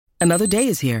Another day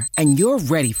is here, and you're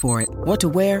ready for it. What to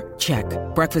wear? Check.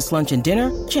 Breakfast, lunch, and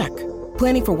dinner? Check.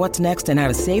 Planning for what's next and how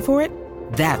to save for it?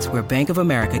 That's where Bank of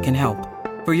America can help.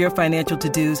 For your financial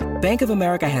to-dos, Bank of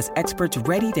America has experts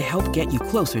ready to help get you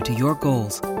closer to your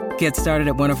goals. Get started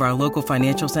at one of our local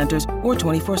financial centers or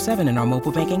 24/7 in our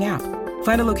mobile banking app.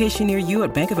 Find a location near you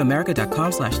at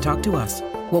bankofamerica.com/talktous.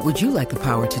 What would you like the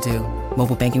power to do?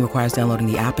 Mobile banking requires downloading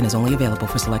the app and is only available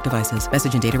for select devices.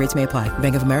 Message and data rates may apply.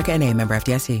 Bank of America N.A., member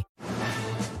FDIC.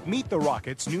 Meet the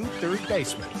Rockets' new third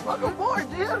baseman. Welcome aboard,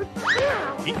 dude.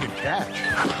 He can catch.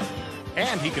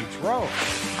 And he can throw.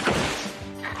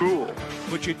 Cool.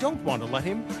 But you don't want to let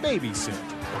him babysit.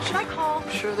 Should I call?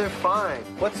 Sure, they're fine.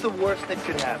 What's the worst that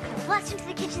could happen? Blast into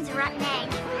the kitchen's a rotten egg.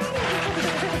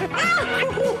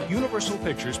 Universal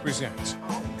Pictures presents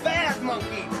Bad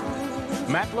monkey.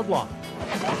 Matt LeBlanc,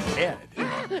 Ed.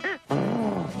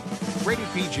 Rated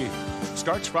PG.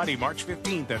 Starts Friday, March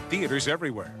 15th at theaters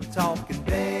everywhere. Talking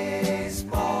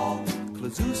baseball,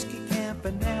 Klazuski,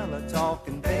 Campanella,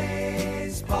 talking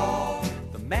baseball.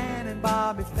 The man and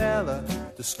Bobby Fella,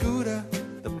 the Scooter,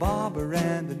 the Barber,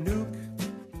 and the Nuke.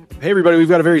 Hey, everybody, we've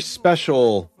got a very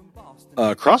special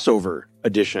crossover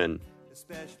edition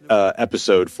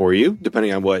episode for you,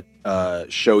 depending on what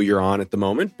show you're on at the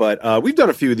moment. But we've done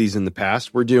a few of these in the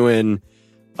past. We're doing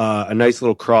a nice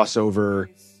little crossover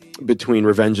between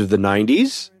Revenge of the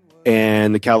 90s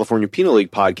and the California Penal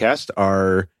League podcast,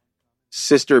 our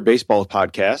sister baseball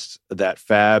podcast that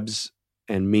Fabs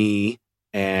and me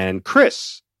and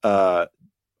Chris all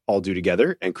do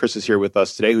together. And Chris is here with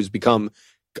us today, who's become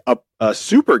a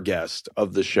super guest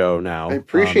of the show now. I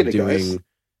appreciate it, guys.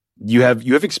 You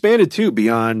have expanded too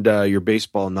beyond your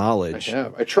baseball knowledge. I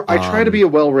have. I try to be a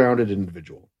well-rounded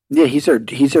individual. Yeah, he's our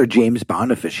James Bond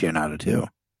aficionado too.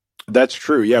 That's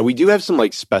true. Yeah, we do have some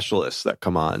like specialists that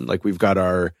come on. Like we've got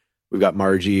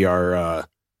Margie, our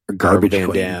garbage Van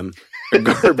Damme, our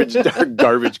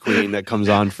garbage queen that comes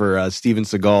on for Steven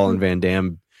Seagal and Van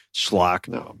Damme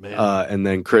schlock. Oh man. And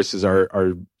then Chris is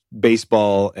our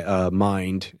baseball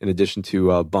mind in addition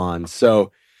to Bond.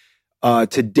 So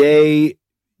today,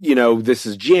 this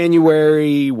is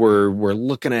January. We're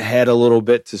looking ahead a little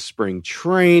bit to spring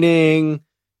training,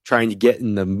 trying to get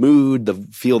in the mood,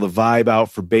 feel the vibe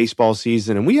out for baseball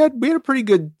season. And we had a pretty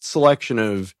good selection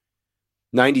of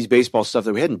 90s baseball stuff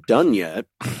that we hadn't done yet.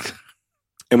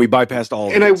 And we bypassed all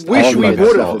of it. And I wish we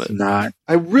would have.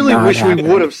 I really wish we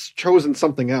would have chosen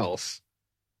something else.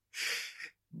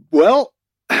 Well,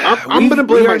 I'm going to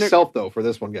blame myself, though, for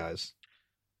this one, guys.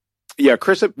 Yeah,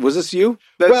 Chris, was this you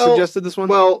that suggested this one?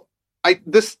 Well,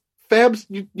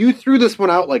 Fabs, you threw this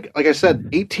one out, like I said,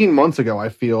 18 months ago, I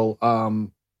feel.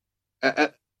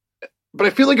 But I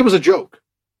feel like it was a joke.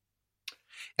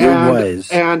 It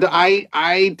was. And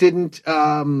I didn't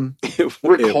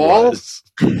recall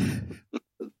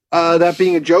that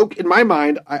being a joke. In my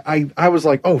mind, I was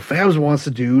like, oh, Fabs wants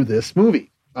to do this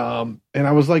movie. And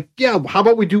I was like, yeah, how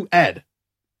about we do Ed?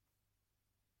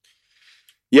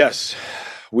 Yes.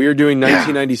 We are doing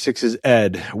 1996's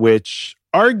Ed, which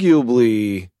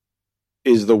arguably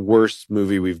is the worst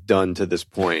movie we've done to this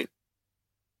point.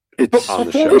 Before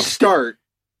we start,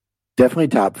 definitely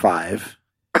top 5.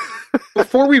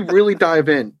 Before we really dive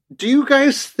in, do you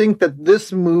guys think that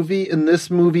this movie and this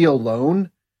movie alone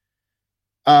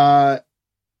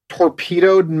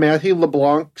torpedoed Matthew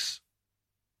LeBlanc's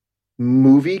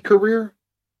movie career?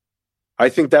 I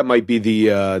think that might be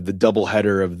the double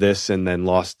header of this and then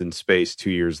Lost in Space 2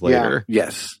 years later. Yeah.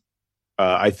 Yes.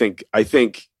 I think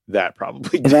that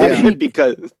probably did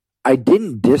because I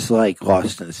didn't dislike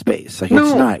Lost in Space. Like,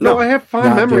 I have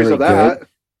fond memories of that. Good,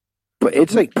 but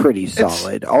it's like pretty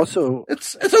solid. Also,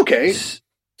 it's okay. It's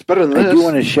better than this. I do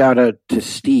want to shout out to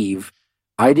Steve.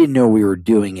 I didn't know we were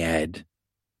doing Ed.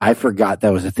 I forgot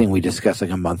that was a thing we discussed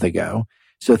like a month ago.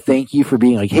 So thank you for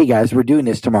being like, hey guys, we're doing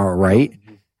this tomorrow, right?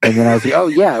 And then I was like, oh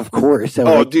yeah, of course.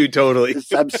 So dude, totally.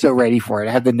 I'm so ready for it.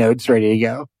 I have the notes ready to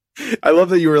go. I love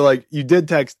that you were like, you did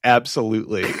text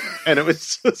absolutely. And it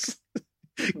was just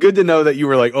good to know that you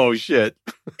were like, oh shit.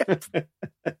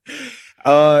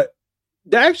 That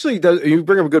actually does, you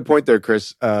bring up a good point there,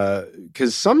 Chris.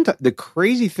 Because sometimes the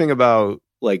crazy thing about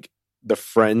like the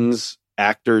Friends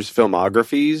actors'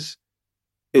 filmographies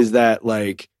is that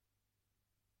like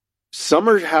some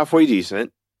are halfway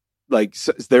decent. Like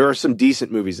there are some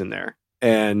decent movies in there,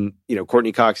 and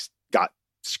Courtney Cox got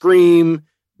Scream.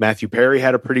 Matthew Perry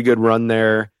had a pretty good run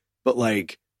there, but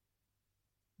like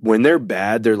when they're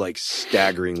bad, they're like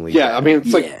staggeringly. Yeah, bad. I mean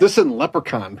it's like this and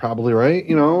Leprechaun, probably, right?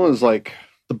 Is like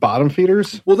the bottom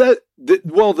feeders. Well,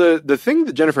 the thing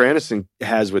that Jennifer Aniston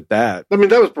has with that. I mean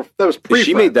that was pre.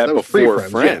 She made that before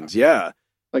Friends. Yeah.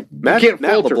 Like Matt- you can't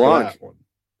Matt falter for LeBlanc. that one.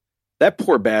 That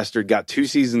poor bastard got 2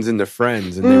 seasons into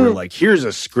Friends, and they were like, "Here's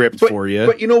a script for you."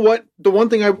 But you know what? The one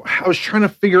thing I was trying to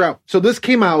figure out. So this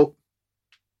came out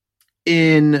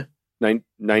in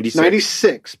 96.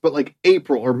 96, but like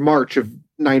April or March of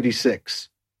 96.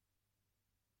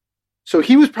 So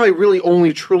he was probably really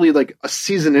only truly like a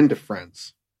season into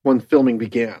Friends when filming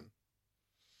began.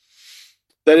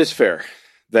 That is fair.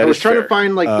 I was trying fair. to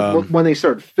find like when they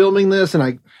started filming this, and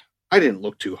I didn't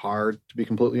look too hard, to be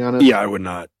completely honest. Yeah, I would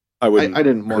not. I wouldn't. I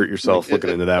didn't hurt yourself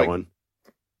looking into that one.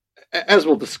 As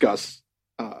we'll discuss.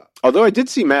 Although I did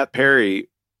see Matt Perry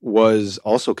was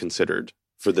also considered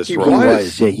for this He role. He was.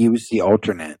 was. Yeah, he was the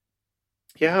alternate.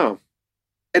 Yeah.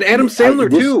 And Adam Sandler,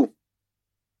 too.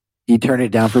 He turned it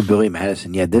down for Billy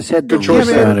Madison. Yeah, this had the Good choice,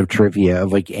 least man. amount of trivia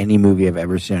of like any movie I've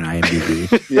ever seen on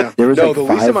IMDb. Yeah. There was No, like the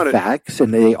least 5 amount of- facts,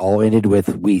 and they all ended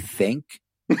with "we think."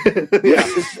 Yeah.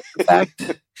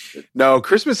 Fact. No,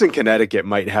 Christmas in Connecticut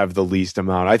might have the least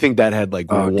amount. I think that had like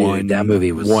Oh, one. dude, that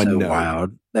movie was one so note.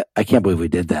 wild. I can't believe we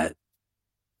did that.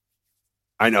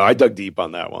 I know. I dug deep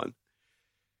on that one.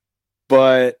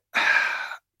 But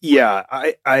yeah,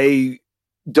 I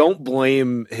don't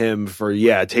blame him for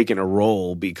taking a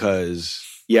role because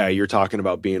you're talking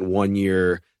about being 1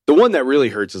 year. The one that really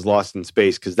hurts is Lost in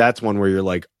Space because that's one where you're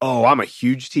like, oh, I'm a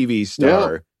huge TV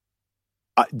star.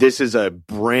 This is a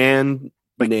brand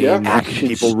name that Action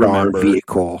people star remember.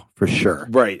 vehicle for sure.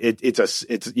 Right. It's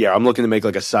I'm looking to make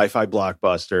like a sci-fi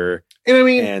blockbuster. And I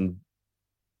mean, And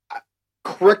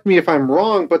correct me if I'm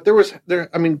wrong, but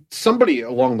somebody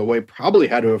along the way probably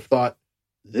had to have thought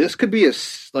this could be a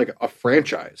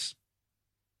franchise.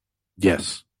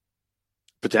 Yes.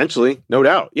 potentially, no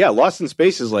doubt. Yeah, Lost in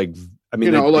Space is like, I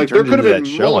mean, there they could turned have into been that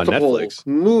show on multiple Netflix.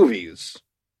 movies.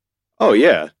 Oh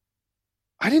yeah,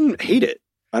 I didn't hate it.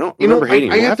 I don't You know, remember hating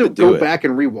it. I We'll have to do go it. back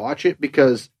and rewatch it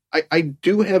because I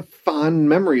do have fond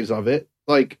memories of it.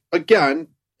 Like, again,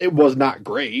 it was not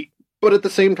great, but at the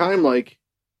same time, like,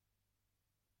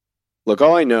 Look,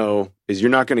 all I know is you're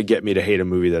not going to get me to hate a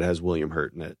movie that has William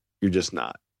Hurt in it. You're just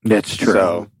not. That's true.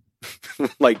 So,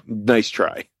 like, nice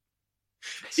try.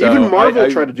 So, even Marvel I-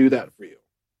 tried to do that for you.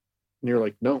 And you're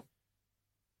like, no.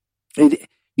 You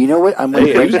know what? I'm like,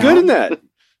 Hey, he was good in that.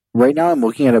 Right now, I'm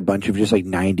looking at a bunch of just like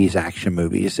 90s action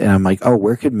movies, and I'm like, oh,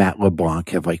 where could Matt LeBlanc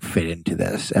have like fit into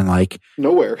this? And like,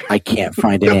 Nowhere. I can't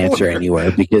find an answer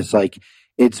anywhere because like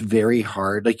it's very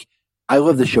hard. Like, I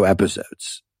love the show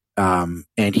Episodes, and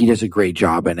he does a great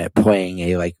job in it, playing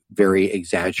a like very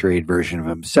exaggerated version of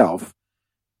himself.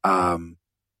 And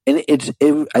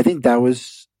I think that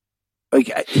was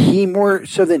like he more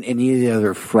so than any of the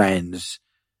other friends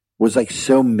was like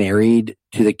so married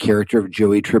to the character of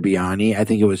Joey Tribbiani. I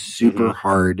think it was super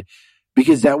hard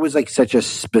because that was like such a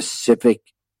specific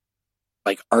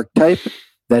like archetype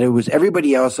that it was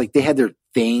everybody else. Like they had their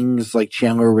things, like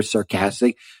Chandler was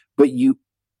sarcastic, but Joey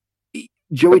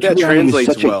But that Tribbiani was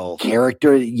translates such well. a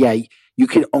character. Yeah. You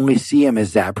could only see him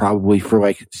as that probably for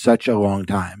like such a long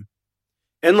time.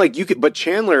 And like you could, but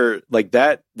Chandler, like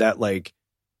that like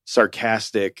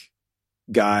sarcastic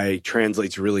guy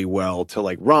translates really well to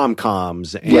like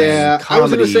rom-coms and I was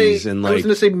comedies and like,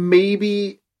 gonna say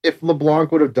maybe if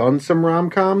LeBlanc would have done some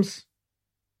rom-coms,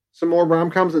 some more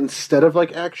rom-coms instead of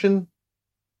like action.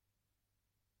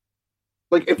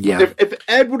 Like if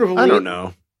Ed would have leaned, I don't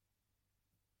know.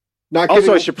 Not Also,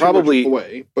 giving I should too much probably-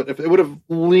 away, but if it would have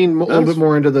leaned a little bit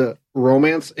more into the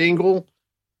romance angle,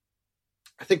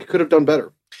 I think it could have done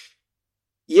better.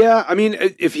 Yeah, I mean,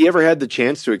 if he ever had the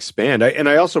chance to expand,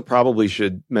 I also probably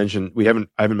should mention I haven't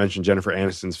mentioned Jennifer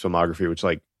Aniston's filmography, which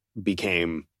like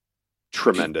became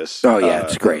tremendous. Oh yeah,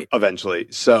 it's great. Eventually.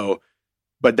 So,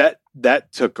 but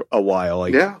that took a while.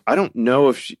 Like, Yeah. I don't know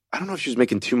if she was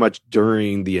making too much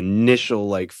during the initial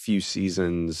like few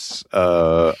seasons.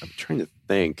 I'm trying to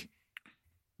think.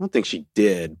 I don't think she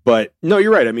did, but no,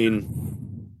 you're right. I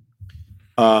mean,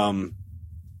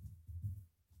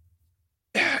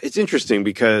 it's interesting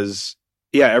because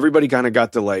everybody kind of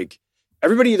got to like,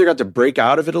 everybody either got to break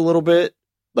out of it a little bit,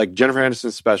 like Jennifer Aniston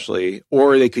especially,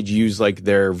 or they could use like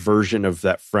their version of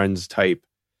that Friends type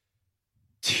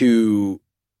to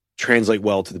translate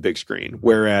well to the big screen.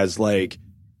 Whereas like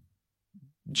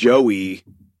Joey,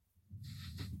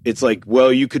 it's like,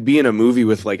 well, you could be in a movie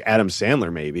with like Adam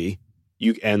Sandler, maybe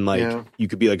you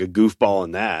could be like a goofball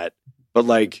in that, but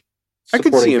like I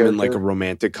could see him in like a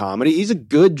romantic comedy. He's a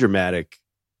good dramatic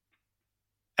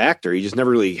actor. He just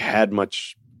never really had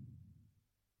much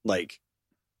like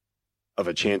of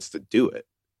a chance to do it.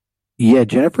 Yeah,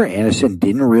 Jennifer Aniston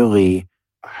didn't really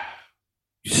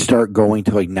start going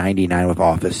to like 99 with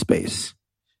Office Space.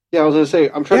 Yeah, I was gonna say.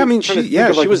 I'm trying. Yeah, I mean, trying to she think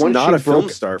of, like, was when not she a film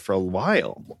broke- star for a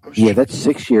while. Yeah, that's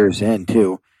 6 years in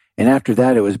too. And after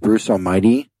that, it was Bruce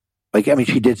Almighty. Like, I mean,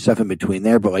 she did stuff in between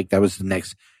there, but like that was the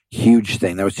next huge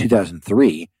thing. That was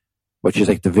 2003, which is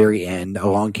like the very end.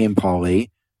 Along Came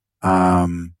Polly. Well,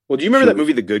 do you remember that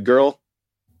movie, The Good Girl?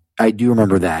 I do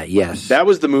remember that. Yes, That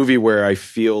was the movie where I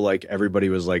feel like everybody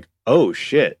was like, "Oh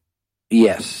shit!"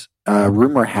 yes.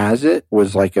 Rumor has it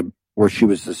was like where she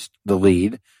was the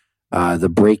lead. The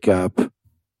Breakup,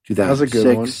 2006. That was a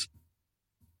good one.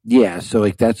 Yeah, so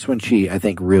like that's when she, I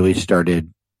think, really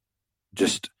started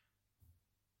just.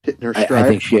 hitting her I stride.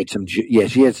 think she had some.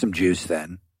 She had some juice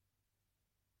then,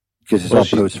 because it's Well, all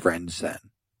she- post Friends then.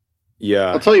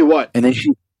 Yeah, I'll tell you what. And then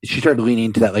she started leaning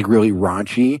into that like really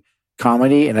raunchy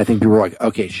comedy, and I think people were like,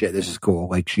 "Okay, shit, this is cool."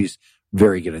 Like she's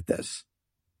very good at this.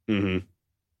 hmm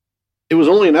It was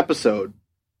only an episode,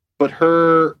 but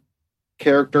her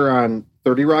character on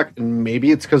 30 Rock, and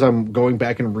maybe it's because I'm going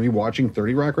back and rewatching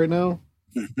 30 Rock right now,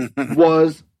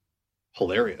 was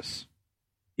hilarious.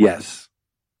 Yes,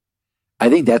 I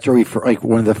think that's where like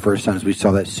one of the first times we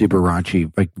saw that super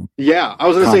raunchy like Yeah, I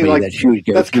was gonna say comedy like that she would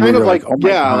go that's through. kind We of were like oh my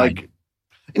yeah, God. like,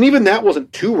 and even that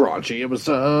wasn't too raunchy. It was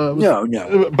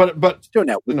no, but still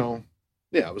no. you know,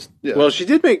 yeah, it was yeah. Well, she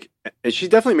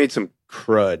definitely made some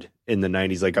crud in the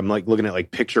 '90s. Like I'm like looking at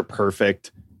like Picture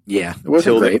Perfect, Yeah, it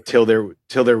wasn't great. till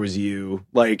there was you.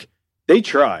 Like they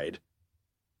tried.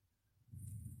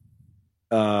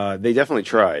 They definitely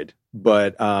tried,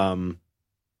 but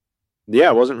yeah,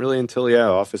 it wasn't really until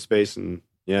Office Space and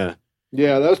yeah.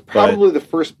 Yeah, that was probably the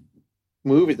first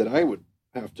movie that I would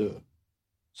have to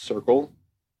circle.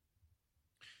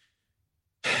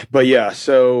 But yeah,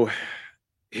 so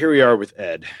here we are with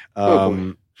Ed. Oh,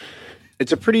 boy.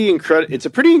 It's a pretty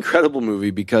incredible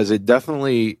movie because it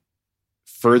definitely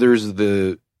furthers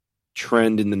the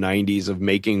trend in the 90s of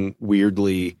making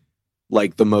weirdly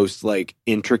like the most like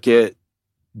intricate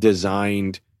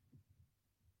designed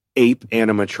ape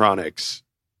animatronics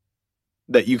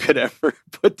that you could ever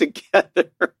put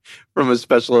together from a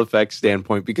special effects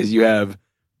standpoint, because you have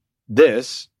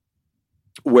this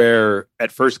where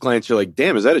at first glance you're like,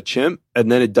 damn, is that a chimp?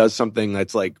 And then it does something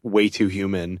that's like way too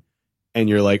human. And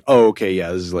you're like, oh, okay,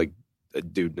 yeah, this is like a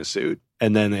dude in a suit.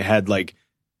 And then it had like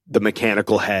the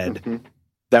mechanical head Mhm.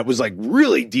 that was like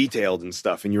really detailed and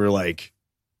stuff. And you were like,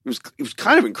 it was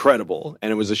kind of incredible.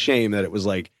 And it was a shame that it was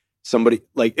like somebody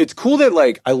like, it's cool that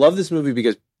like, I love this movie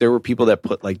because there were people that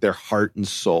put like their heart and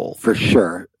soul For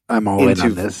sure, I'm all in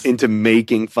on this. into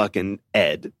making fucking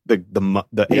Ed, the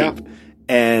Yeah. ape.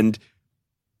 And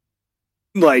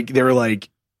like, they were like,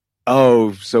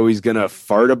 oh, so he's gonna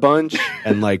fart a bunch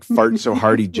and like fart so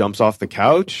hard he jumps off the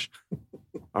couch.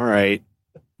 All right.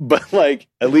 But like,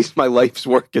 at least my life's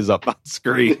work is up on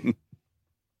screen.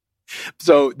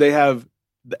 So they have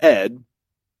the Ed.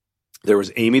 There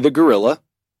was Amy the gorilla.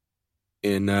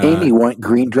 Amy want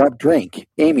green drop drink.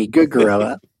 Amy, good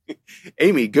gorilla.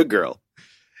 Amy, good girl.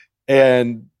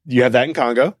 And you have that in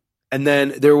Congo. And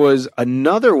then there was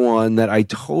another one that I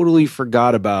totally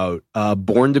forgot about,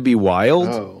 Born to be Wild.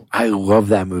 Oh, I love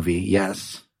that movie.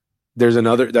 Yes. There's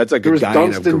another, that's like there a was guy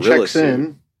Dunstan in a gorilla checks suit.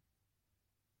 in.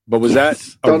 But was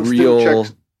Yes. that a Dunstan real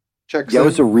checks That in.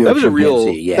 was a real. That was a real-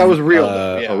 chimpanzee, Yeah. That was real.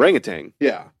 though, yeah. orangutan?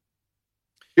 Yeah.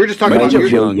 You're just talking Might about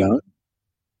have Joe been Young.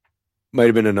 Might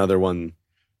have been another one.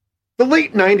 the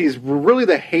late 90s were really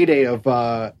the heyday of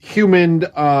human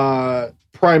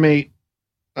primate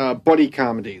buddy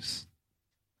comedies.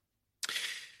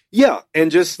 Yeah,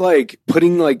 and just like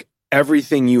putting like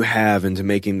everything you have into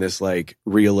making this like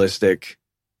realistic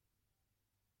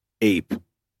ape.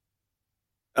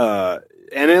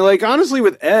 And it, like honestly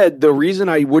with Ed, the reason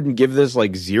I wouldn't give this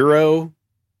like 0,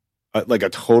 like a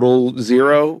total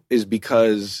 0, is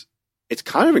because it's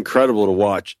kind of incredible to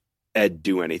watch Ed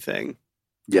do anything.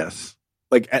 Yes.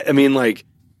 Like I mean, like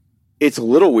it's a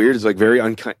little weird. It's like very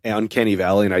uncanny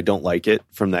valley, and I don't like it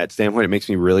from that standpoint. It makes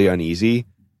me really uneasy.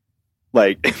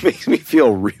 Like it makes me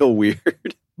feel real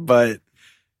weird, but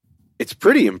it's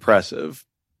pretty impressive.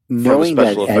 Knowing that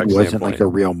special Ed effects wasn't standpoint. like a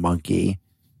real monkey,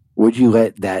 would you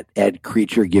let that Ed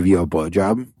creature give you a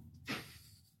blowjob?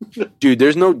 Dude,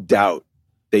 there's no doubt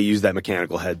they use that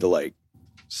mechanical head to like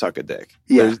suck a dick.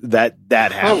 Yeah. That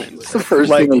happens. It's the first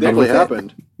Like, thing they did Definitely with it.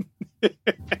 happened.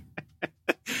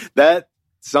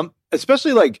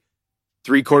 Especially like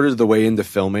 3/4 of the way into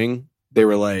filming, they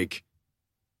were like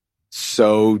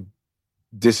so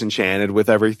disenchanted with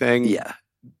everything. Yeah.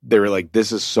 They were like,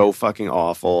 this is so fucking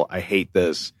awful. I hate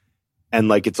this. And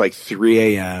like, it's like 3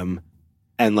 a.m.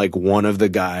 And like one of the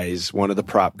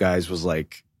prop guys was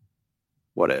like,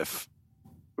 what if?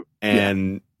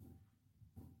 And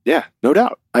Yeah, no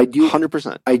doubt. I do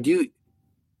 100%. I do.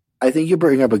 I think you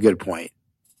bring up a good point.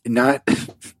 Not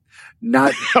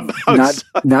not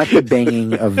the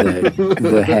banging of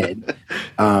the head,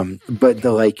 but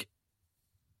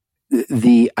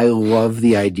I love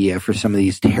the idea for some of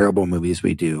these terrible movies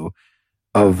we do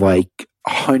of like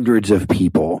hundreds of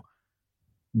people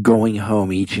going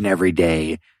home each and every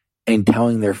day and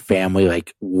telling their family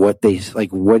like what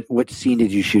scene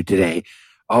did you shoot today?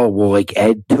 Oh, well, like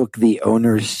Ed took the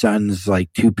owner's son's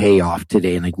like toupee off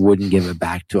today and like wouldn't give it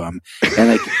back to him. And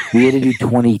like we had to do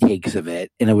 20 takes of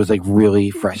it and it was like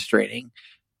really frustrating.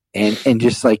 And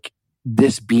just like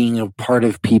this being a part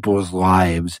of people's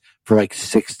lives for like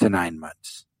 6 to 9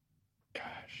 months.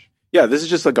 Gosh. Yeah, this is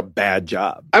just like a bad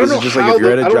job. I don't know just how like if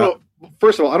you're at a job.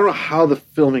 First of all, I don't know how the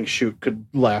filming shoot could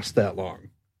last that long.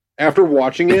 After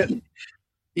watching it,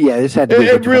 yeah, this had to be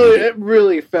it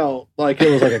really felt like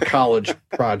it was like a college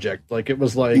project. Like it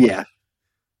was like you hurts.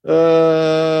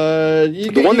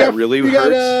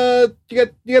 You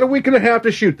got a week and a half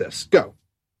to shoot this. Go.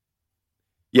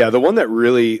 Yeah, the one that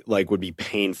really like would be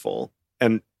painful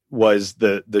and was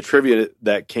the trivia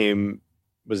that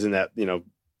was in that,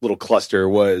 little cluster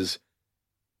was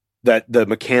that the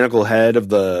mechanical head of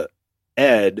the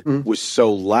Ed was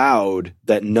so loud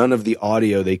that none of the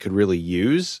audio they could really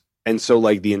use. And so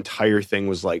like the entire thing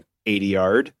was like 80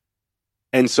 yard.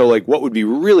 And so like what would be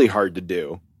really hard to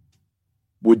do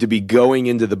would to be going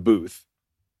into the booth,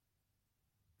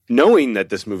 knowing that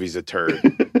this movie's a turd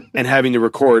and having to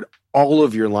record all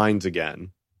of your lines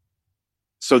again.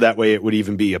 So that way it would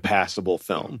even be a passable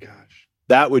film. Oh, gosh.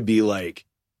 That would be like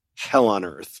hell on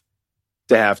earth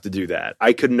to have to do that.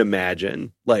 I couldn't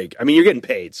imagine. Like, I mean, you're getting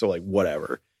paid, so like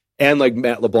whatever. And like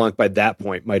Matt LeBlanc by that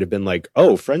point might have been like,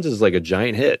 oh, Friends is like a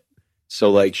giant hit. So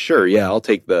like, sure, yeah, I'll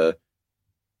take the,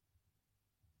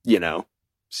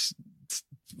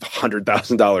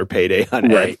 $100,000 payday on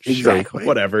right, it. exactly, sure,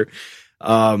 whatever.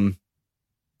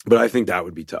 But I think that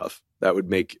would be tough. That would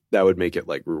make it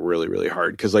like really, really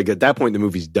hard because like at that point the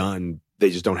movie's done. They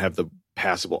just don't have the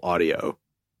passable audio,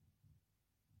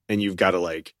 and you've got to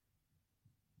like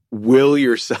will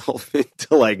yourself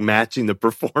into like matching the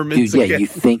performance. Dude, yeah, again. you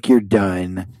think you're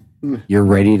done. You're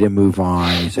ready to move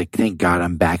on. He's like, thank God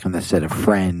I'm back on the set of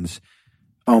Friends.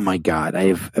 Oh my God, I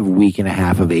have a week and a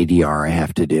half of ADR I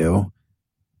have to do.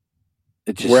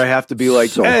 It's just where I have to be like,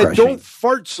 so hey, crushing. don't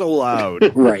fart so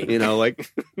loud. Right.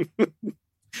 Like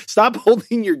stop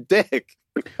holding your dick.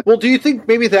 Well, do you think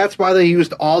maybe that's why they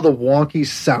used all the wonky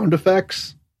sound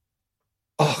effects?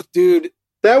 Oh, dude.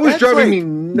 That was That's driving like- me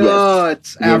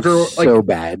nuts It was after like so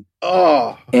bad.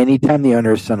 oh Anytime the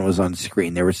owner's son was on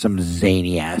screen, there was some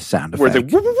zany ass sound Where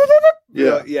effect. they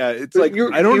yeah. It's like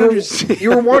I don't you were- understand. You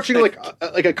were watching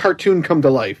like a cartoon come to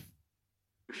life.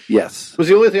 Yes. Was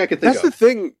the only thing I could think That's of. the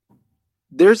thing.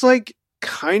 There's like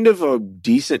kind of a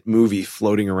decent movie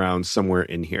floating around somewhere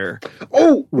in here.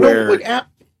 Oh, Where- no, like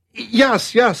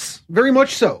yes, very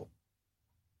much so.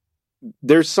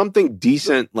 There's something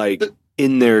decent like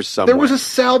in there somewhere. There was a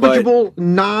salvageable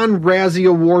non-Razzie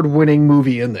Award-winning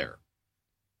movie in there.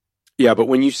 Yeah, but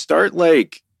when you start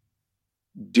like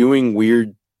doing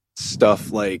weird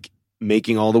stuff, like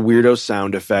making all the weirdo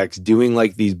sound effects, doing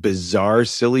like these bizarre,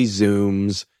 silly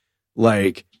zooms,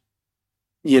 like,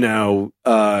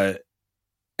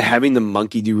 having the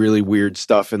monkey do really weird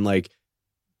stuff and like,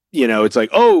 it's like,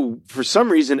 oh, for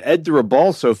some reason, Ed threw a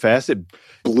ball so fast it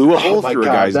blew a hole my through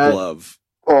God, a guy's that- glove.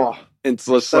 Oh, It's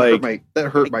just that like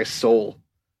hurt my soul.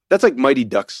 that's like Mighty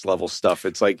Ducks level stuff.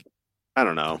 It's like, I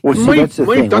don't know. Well, see, Mighty that's the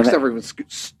thing. Ducks When I- never even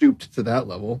stooped to that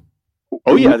level.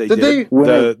 Oh yeah, they Did did. When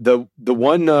The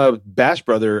one Bash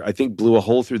brother, I think, blew a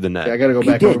hole through the net. Yeah, I gotta go He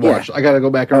back did, and watch. yeah. I gotta go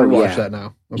back and Oh, rewatch yeah. that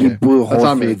now. He Okay. blew a That's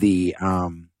hole on through me. the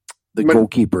Mighty-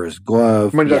 goalkeeper's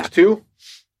glove. Mighty yeah. Ducks 2?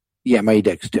 Yeah, Mighty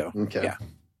Ducks too. Okay. Yeah.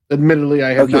 Admittedly, I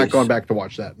have Okay, not gone so- back to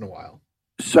watch that in a while.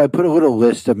 So I put a little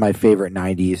list of my favorite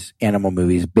 90s animal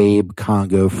movies: Babe,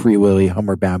 Congo, Free Willy,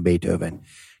 Homeward Bound, Beethoven.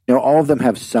 All of them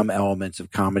have some elements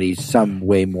of comedy, some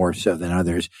way more so than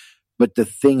others. But the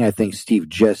thing I think Steve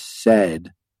just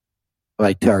said,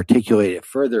 like to articulate it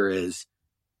further, is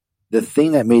the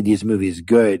thing that made these movies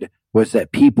good was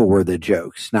that people were the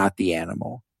jokes, not the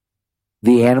animal.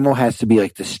 The animal has to be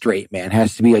like the straight man,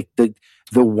 has to be like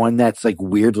the one that's like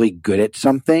weirdly good at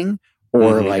something,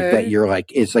 or like that you're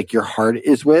like, it's like your heart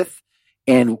is with.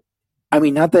 And I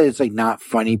mean, not that it's like not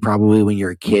funny probably when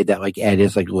you're a kid that like Ed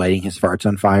is like lighting his farts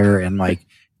on fire and like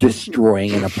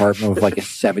destroying an apartment with like a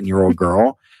 7-year-old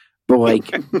girl. But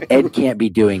like Ed can't be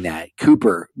doing that.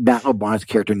 Cooper, Matt LeBlanc's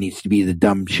character, needs to be the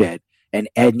dumb shit. And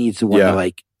Ed needs the one to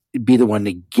like be the one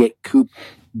to get Coop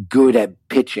good at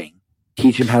pitching.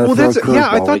 teach him how to Well, throw a that's curveball. yeah.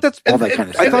 I thought that's all that kind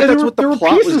of I stuff. thought that's what there the were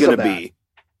plot was pieces going of to that. be.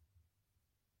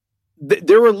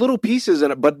 There were little pieces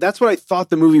in it, but that's what I thought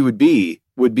the movie would be.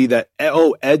 Would be that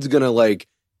Ed's going to like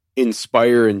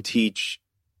inspire and teach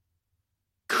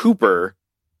Cooper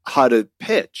how to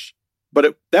pitch,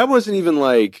 but that wasn't even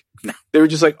like they were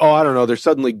just like, oh, I don't know, they're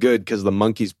suddenly good because the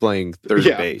monkey's playing third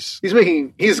base.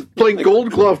 He's playing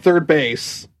Gold Glove third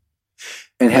base.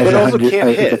 And has But also can't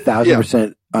hit.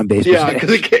 1,000% on base Yeah,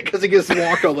 percentage. because he gets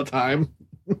walked all the time.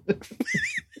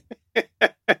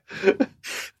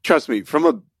 Trust me, from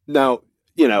a Barry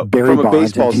from a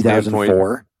Bonds baseball in standpoint,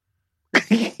 2004.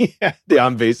 yeah, the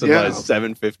on base Yeah. is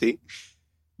 750.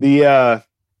 The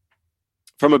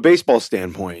from a baseball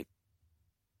standpoint,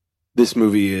 this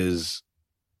movie is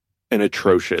an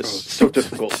atrocious, So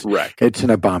difficult. wreck. It's an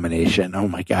abomination. Oh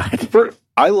my God.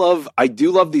 I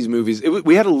do love these movies.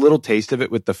 We had a little taste of it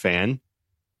with The Fan,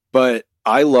 but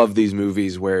I love these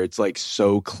movies where it's like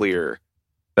so clear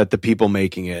that the people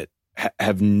making it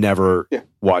have never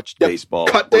watched baseball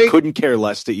Cut or date. couldn't care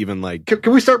less to even like.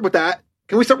 Can we start with that?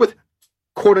 Can we start with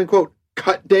quote unquote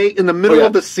cut day in the middle yeah.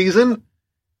 of the season?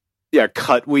 Yeah,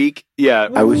 cut week. Yeah,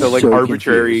 I was so like so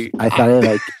arbitrary. confused. I thought I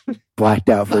like blacked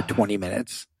out for 20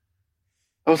 minutes.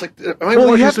 I was like, am I Well, you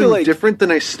watching have to, something like- different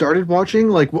than I started watching?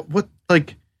 Like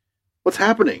what's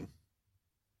happening?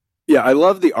 Yeah, I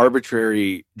love the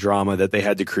arbitrary drama that they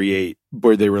had to create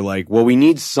where they were like, well, we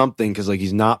need something because like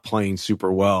he's not playing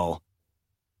super well.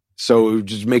 So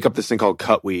just make up this thing called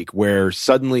cut week where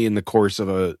suddenly in the course of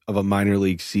a minor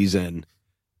league season,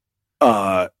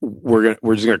 we're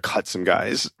just gonna cut some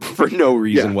guys for no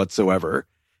reason whatsoever.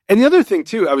 And the other thing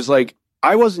too,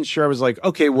 I wasn't sure. I was like,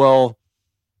 okay, well,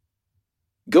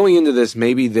 going into this,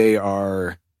 maybe they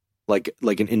are like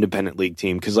an independent league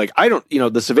team because like I don't,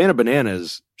 the Savannah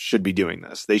Bananas should be doing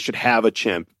this. They should have a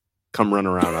chimp come run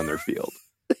around on their field.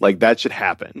 Like that should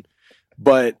happen.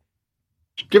 But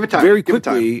Give it time. very Give it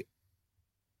time. quickly,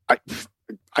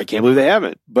 I can't believe they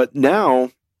haven't. But now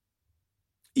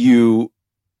you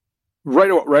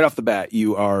right off the bat,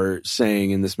 you are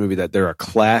saying in this movie that they're a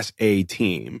Class A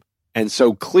team, and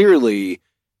so clearly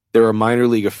they're a minor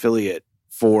league affiliate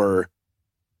for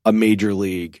a major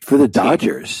league For the team.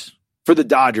 Dodgers. For the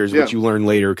Dodgers, which Yeah. you learn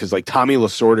later because like Tommy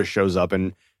Lasorda shows up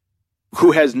and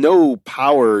who has no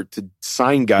power to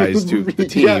sign guys to the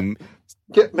Yeah. team.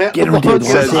 Get Matt Get him to LeBlanc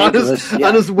Los on Angeles, yeah.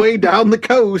 on his way down the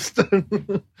coast.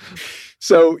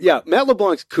 So yeah, Matt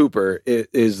LeBlanc's Cooper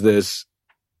is this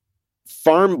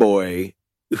farm boy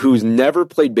who's never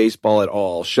played baseball at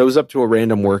all, shows up to a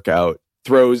random workout,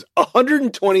 throws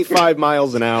 125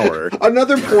 miles an hour.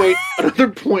 another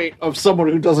point of someone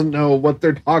who doesn't know what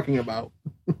they're talking about.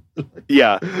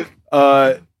 Yeah.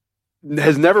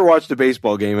 Has never watched a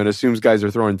baseball game and assumes guys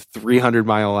are throwing 300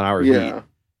 mile an hour heat.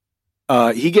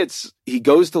 He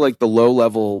goes to like the low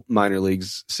level minor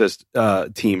leagues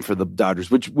team for the Dodgers,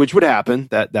 which would happen.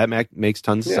 That makes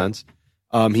tons of sense.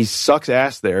 He sucks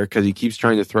ass there because he keeps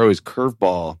trying to throw his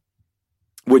curveball,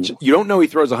 which you don't know he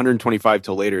throws 125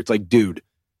 till later. It's like, dude,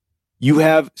 you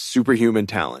have superhuman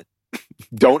talent.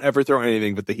 Don't ever throw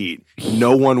anything but the heat.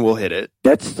 No one will hit it.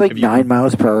 That's like 9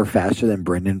 miles per hour faster than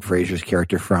Brendan Fraser's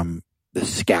character from The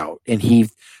Scout. And he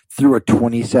threw a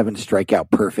 27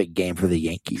 strikeout perfect game for the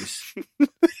Yankees.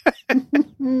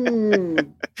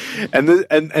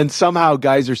 And somehow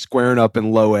guys are squaring up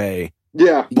in low A,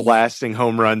 Yeah. blasting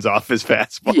home runs off his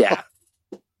fastball. Yeah.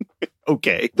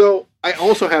 Okay. Though I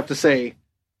also have to say,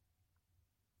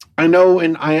 I know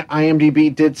in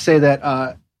IMDb did say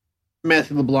that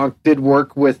Matthew LeBlanc did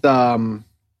work with oh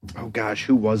gosh,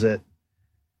 who was it?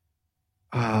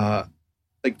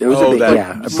 Like There was Oh, a big, that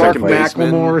yeah, a Mark second big-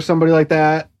 baseman. McLemore or somebody like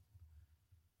that.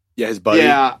 Yeah, his buddy.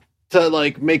 Yeah, to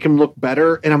like make him look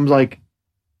better. And I'm like,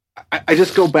 I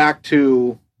just go back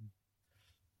to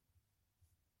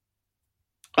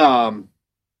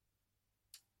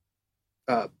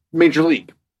Major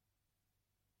League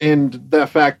and the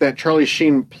fact that Charlie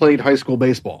Sheen played high school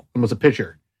baseball and was a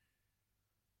pitcher.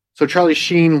 So Charlie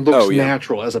Sheen looks Oh, yeah.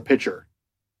 natural as a pitcher.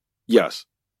 Yes.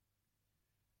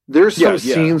 There's some Yeah,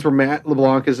 yeah. scenes where Matt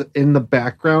LeBlanc is in the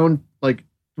background, like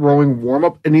throwing warm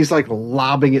up, and he's like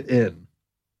lobbing it in.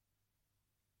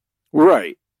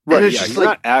 Right. And Right. it's Yeah. just He's like,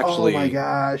 not actually, oh my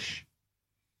gosh.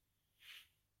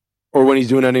 or when he's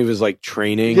doing any of his like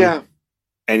training. Yeah.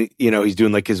 And he's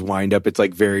doing like his wind up. It's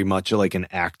like very much like an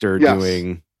actor Yes.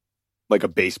 doing like a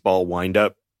baseball wind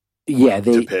up Yeah,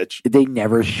 to pitch. they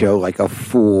never show like a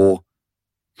full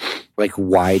like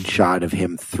wide shot of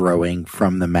him throwing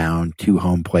from the mound to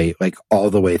home plate, like all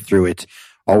the way through. It's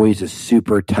always a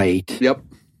super tight, Yep.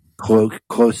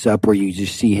 close up where you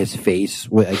just see his face,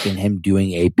 like in him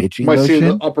doing a pitching Might see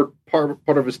motion. the upper part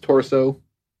of his torso.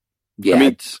 Yeah, I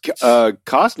mean,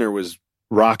 Costner was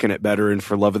rocking it better in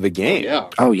For Love of the Game. Yeah.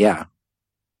 oh yeah,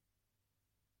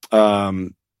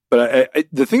 But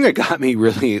the thing that got me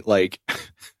really like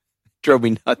drove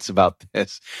me nuts about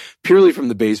this, purely from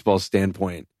the baseball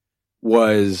standpoint,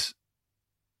 was,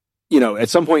 at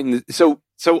some point so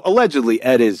allegedly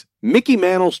Ed is Mickey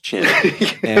Mantle's chin,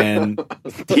 and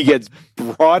he gets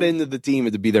brought into the team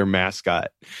to be their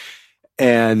mascot,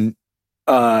 and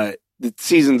the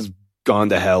season's gone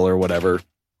to hell or whatever,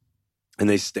 and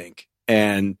they stink,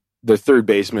 and the third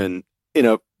baseman, in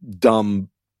a dumb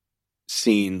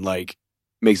scene, like,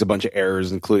 makes a bunch of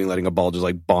errors, including letting a ball just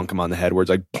like bonk him on the head where it's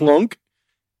like plunk,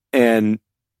 and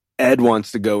Ed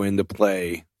wants to go in to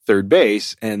play third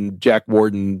base, and Jack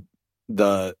Warden,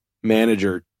 the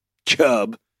manager,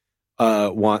 Chubb,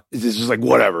 is just like,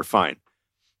 whatever, fine.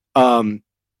 And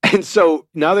so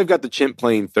now they've got the chimp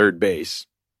playing third base,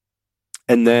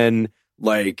 and then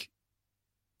like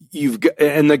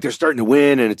they're starting to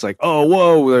win, and it's like, oh,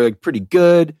 whoa, they're like pretty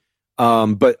good.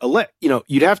 But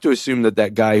you'd have to assume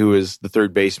that guy who is the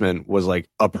third baseman was like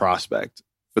a prospect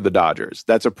for the Dodgers.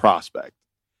 That's a prospect.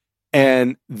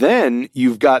 And then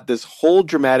you've got this whole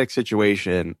dramatic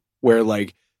situation where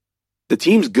like the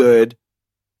team's good.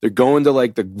 They're going to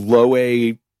like the low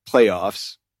A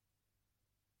playoffs.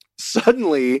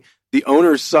 Suddenly the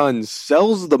owner's son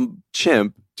sells the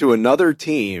chimp to another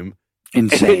team.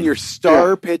 insane. And your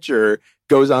star pitcher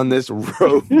goes on this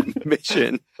road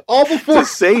mission All before to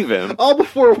save him. All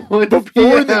before 1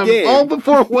 Before the p.m. game. All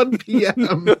before 1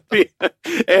 p.m.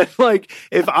 And like,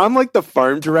 if I'm like the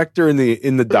farm director in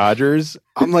the Dodgers,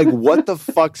 I'm like, what the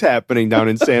fuck's happening down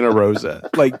in Santa Rosa?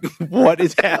 Like, what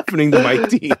is happening to my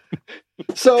team?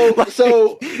 So What's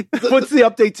the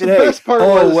update today? best part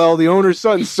was- well, the owner's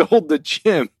son sold the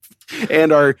chimp,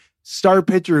 and our star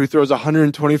pitcher who throws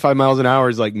 125 miles an hour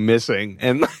is like missing,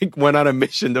 and like went on a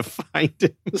mission to find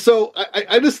him. So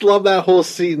I just love that whole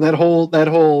scene, that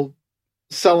whole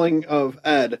selling of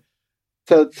Ed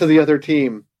to the other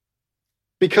team,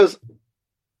 because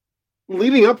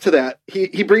leading up to that,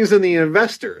 he brings in the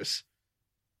investors,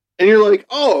 and you're like,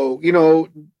 oh,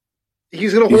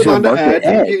 he's going to hold on to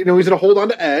Ed. He's going to hold on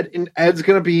to Ed, and Ed's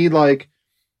going to be like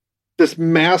this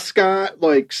mascot,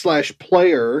 like /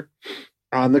 player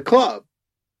on the club.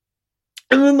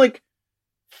 And then like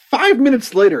 5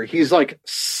 minutes later, he's like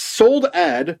sold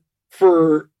Ed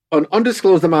for an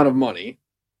undisclosed amount of money.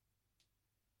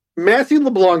 Matthew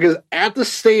LeBlanc is at the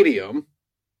stadium.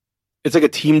 It's like a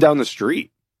team down the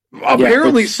street.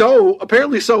 Apparently so,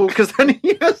 because then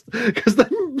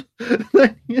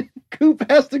Coop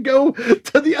has to go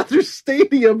to the other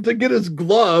stadium to get his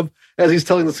glove, as he's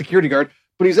telling the security guard,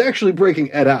 but he's actually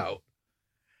breaking Ed out.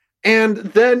 And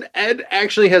then Ed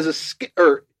actually has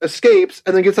escapes,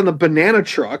 and then gets on the banana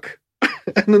truck,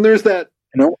 and then there's that.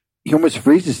 He almost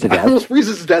freezes to death. Almost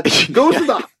freezes to death.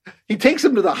 He takes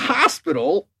him to the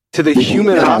hospiil. To the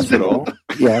human hospital.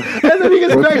 Yeah. And then he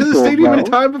gets back to the stadium in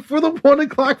time before the 1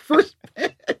 o'clock first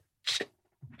pitch.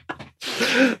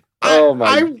 Oh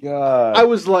my God. I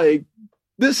was like,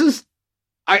 this is,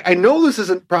 I know this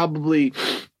isn't probably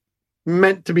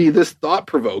meant to be this thought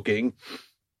provoking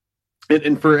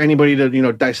and for anybody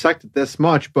to, dissect it this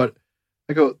much, but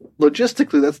I go,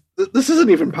 logistically, this isn't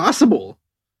even possible.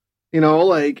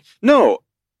 No,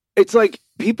 it's like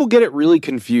people get it really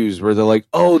confused where they're like,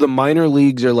 oh, the minor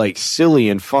leagues are like silly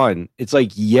and fun. It's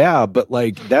like, yeah, but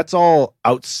like that's all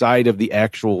outside of the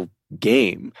actual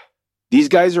game. These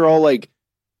guys are all like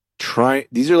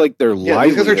these are like their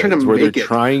livelihoods, these guys are trying to where make they're it.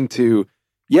 trying to,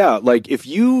 like if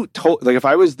if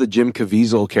I was the Jim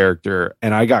Caviezel character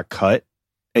and I got cut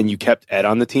and you kept Ed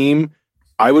on the team,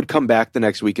 I would come back the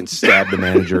next week and stab the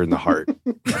manager in the heart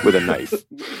with a knife.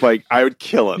 Like, I would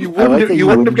kill him. You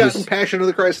wouldn't have gotten Passion of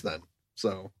the Christ then.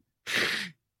 So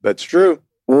that's true.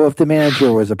 Well, if the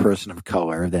manager was a person of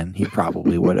color, then he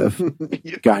probably would have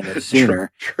gotten it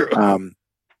sooner. True.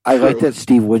 I like that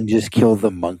Steve wouldn't just kill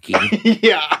the monkey.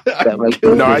 Yeah.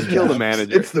 No, I'd kill the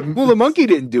manager. The monkey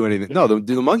didn't do anything. No,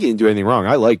 the monkey didn't do anything wrong.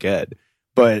 I like Ed.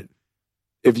 But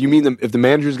if you mean if the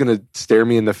manager's going to stare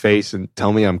me in the face and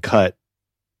tell me I'm cut,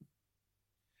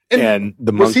 and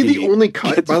the monkey... Was he the only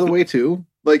cut, by the way, too?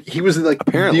 Like, he was like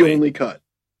apparently the only cut.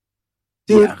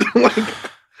 Dude,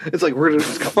 it's like, we're going to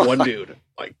just cut one dude.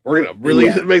 Like, we're going to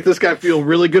really make this guy feel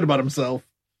really good about himself.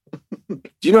 Do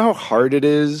you know how hard it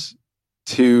is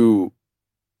to,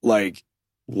 like,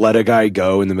 let a guy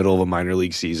go in the middle of a minor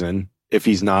league season if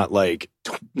he's not, like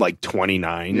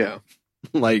 29? Yeah.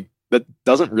 Like, that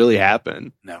doesn't really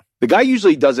happen. No. The guy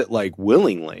usually does it, like,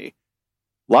 willingly.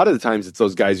 A lot of the times it's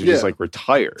those guys who just Yeah. like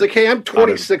retire. It's like, hey, I'm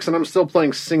 26 and I'm still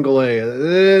playing single A.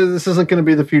 This isn't going to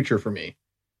be the future for me.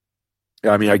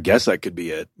 I mean, I guess that could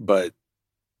be it, but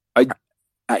there's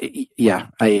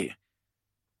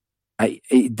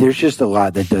just a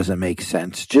lot that doesn't make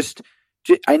sense. Just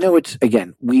I know it's,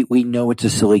 again, we know it's a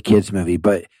silly kids movie,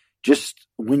 but just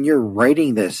when you're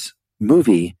writing this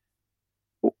movie,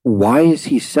 why is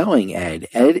he selling Ed?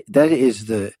 Ed, that is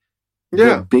the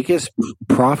biggest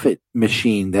profit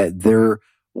machine that their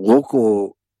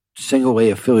local single A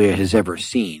affiliate has ever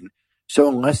seen. So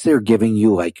unless they're giving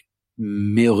you like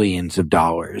millions of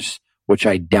dollars, which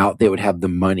I doubt they would have the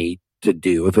money to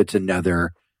do if it's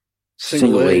another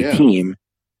single A team,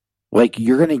 like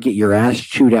you're going to get your ass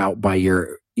chewed out by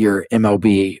your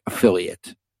MLB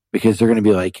affiliate, because they're going to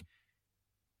be like,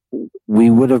 we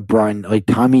would have brought, like,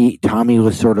 Tommy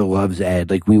Lasorda loves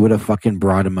Ed. Like, we would have fucking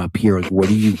brought him up here. Like, what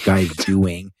are you guys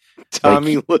doing?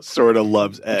 Tommy Lasorda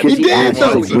loves Ed. He did.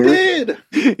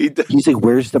 He's like,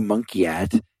 where's the monkey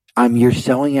at? You're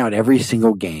selling out every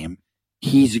single game.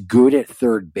 He's good at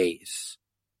third base.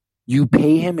 You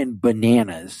pay him in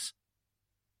bananas.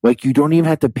 Like, you don't even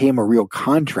have to pay him a real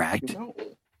contract. No.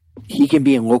 He can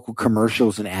be in local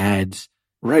commercials and ads.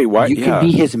 Right. Why? You can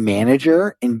be his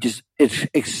manager and just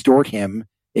extort him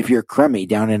if you're crummy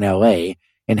down in LA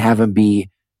and have him be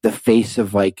the face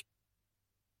of like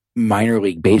minor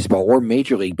league baseball or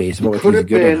major league baseball if he's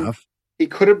good enough. He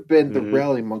could have been the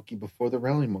rally monkey before the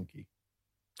rally monkey.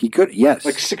 He could, yes.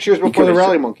 Like 6 years before the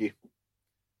rally monkey.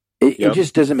 It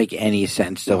just doesn't make any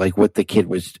sense to like what the kid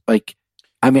was like.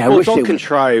 I mean, I wish it's all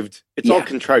contrived. It's all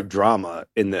contrived drama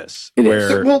in this. It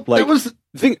where, is. Well, like, that was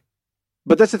the thing.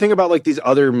 But that's the thing about like these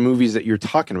other movies that you're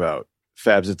talking about,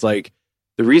 Fabs. It's like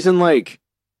the reason like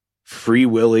Free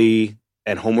Willy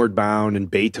and Homeward Bound and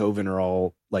Beethoven are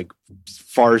all like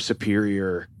far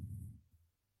superior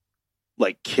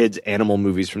like kids animal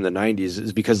movies from the 90s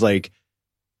is because like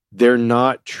they're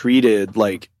not treated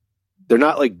like they're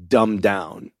not like dumbed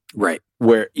down. Right.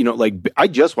 Where, you know, like I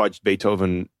just watched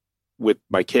Beethoven with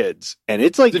my kids and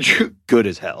it's like good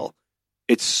as hell.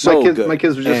 It's so good. My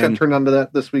kids just got turned on to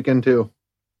that this weekend too.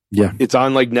 Yeah. It's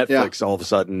on like Netflix all of a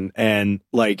sudden. And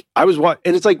like I was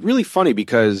and it's like really funny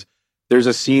because there's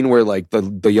a scene where like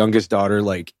the youngest daughter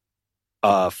like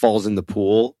falls in the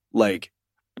pool like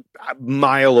a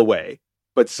mile away.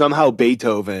 But somehow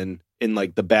Beethoven in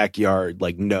like the backyard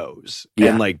like knows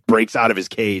and like breaks out of his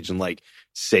cage and like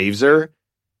saves her.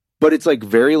 But it's like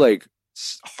very like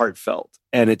heartfelt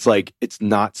and it's like it's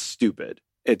not stupid.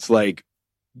 It's like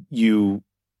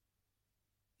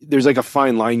there's like a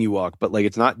fine line you walk, but like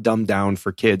it's not dumbed down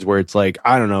for kids where it's like,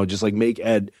 I don't know, just like make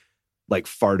Ed like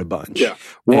fart a bunch. Yeah.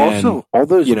 Well, and, also all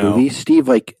those movies, Steve,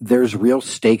 like there's real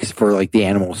stakes for like the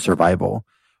animal's survival.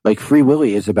 Like Free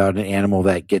Willy is about an animal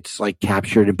that gets like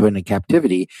captured and put into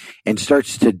captivity and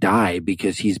starts to die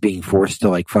because he's being forced to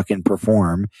like fucking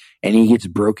perform and he gets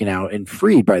broken out and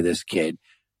freed by this kid.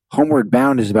 Homeward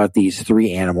Bound is about these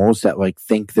three animals that like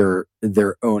think their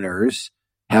owners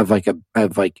have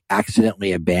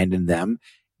accidentally abandoned them,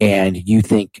 and you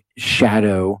think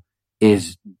Shadow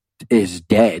is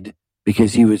dead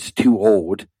because he was too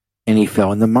old and he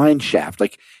fell in the mine shaft.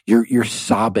 Like you're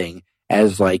sobbing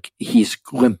as like he's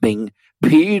limping,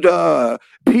 Peter,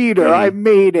 I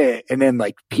made it, and then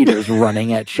like Peter's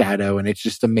running at Shadow, and it's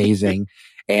just amazing.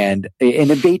 And in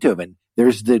Beethoven,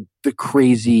 there's the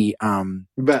crazy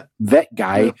vet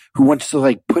guy who wants to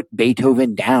like put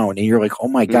Beethoven down, and you're like, oh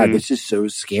my god, this is so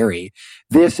scary.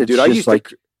 It's just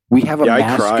like we have a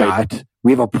mascot,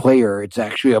 we have a player, it's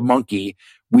actually a monkey.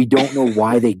 We don't know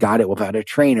why they got it without a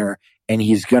trainer, and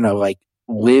he's gonna like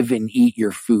live and eat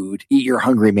your food, eat your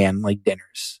hungry man like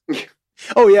dinners.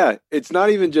 Oh yeah, it's not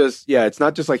even just it's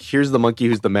not just like here's the monkey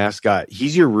who's the mascot.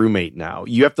 He's your roommate now.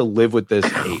 You have to live with this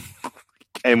ape.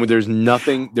 And there's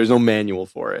no manual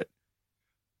for it.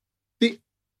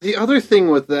 The other thing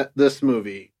with this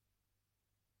movie,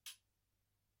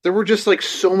 there were just like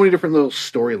so many different little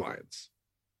storylines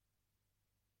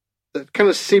that kind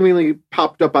of seemingly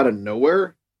popped up out of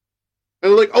nowhere.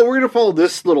 And like, oh, we're going to follow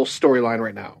this little storyline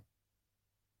right now.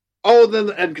 Oh,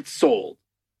 then Ed gets sold.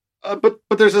 But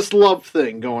there's this love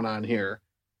thing going on here.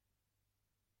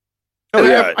 Oh,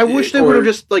 and I wish they would have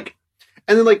just like,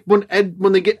 and then like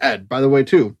when they get Ed, by the way,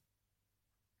 too,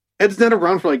 Ed's not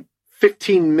around for like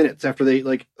 15 minutes after they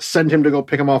like send him to go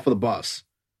pick him off of the bus.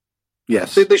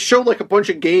 Yes. They show like a bunch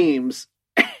of games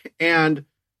and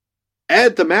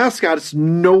Ed, the mascot, is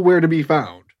nowhere to be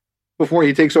found before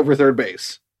he takes over third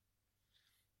base.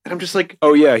 And I'm just like,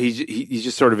 oh yeah, he's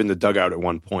just sort of in the dugout at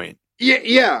one point.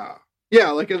 Yeah.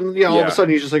 Like, all of a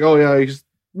sudden he's just like, oh yeah, he's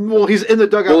in the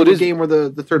dugout in the game where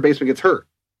the third baseman gets hurt.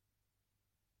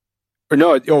 Or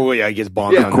no, oh yeah, he gets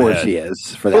bonked Yeah, on Of course the head. he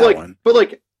is for But that like, one. but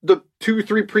like the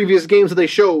 2-3 previous games that they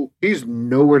show, he's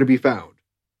nowhere to be found.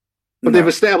 But No. they've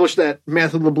established that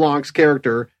Matthew LeBlanc's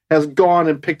character has gone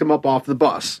and picked him up off the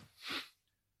bus.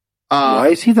 Why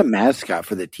is he the mascot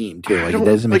for the team too? I Like, it don't-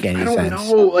 doesn't make like, any I don't sense.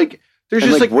 know. Like, there's And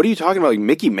just like, like, what are you talking about? Like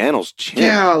Mickey Mantle's chimp.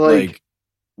 Yeah, like-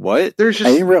 what? there's I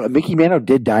just didn't realize Mickey Mantle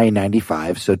did die in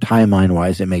 '95, so timeline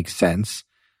wise, it makes sense.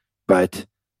 But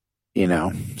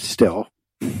still,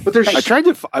 but there's I tried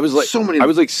to. I was like, so many. I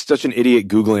was like such an idiot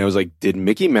googling. I was like, did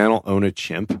Mickey Mantle own a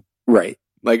chimp? right?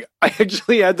 Like, I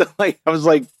actually had to like. I was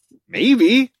like,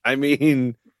 maybe. I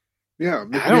mean, yeah,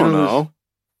 I don't know.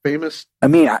 Famous I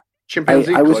mean,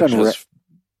 chimpanzee I was on collection.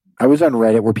 I was on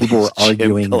Reddit where people were Chimp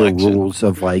arguing the collection. rules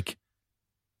of like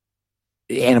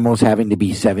animals having to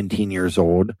be 17 years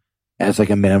old as like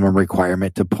a minimum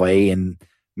requirement to play in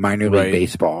minor league Right.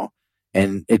 baseball.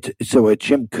 And so a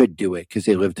chimp could do it because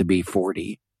they live to be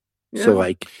 40. So Yeah.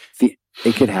 like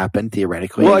it could happen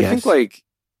theoretically. Well, I I guess. think like,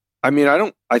 I mean, I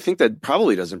don't. I think that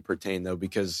probably doesn't pertain though,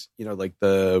 because like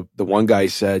the one guy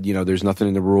said, there's nothing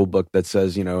in the rule book that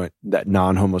says that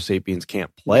non-Homo sapiens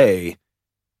can't play,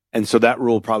 and so that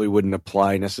rule probably wouldn't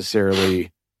apply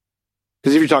necessarily.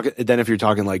 Because if you're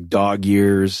talking like dog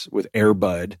years with Air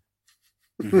Bud,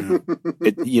 who's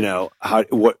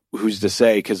to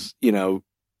say? Because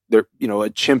a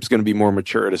chimp's going to be more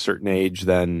mature at a certain age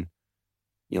than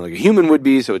like a human would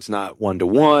be, so it's not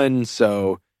 1-to-1.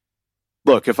 So,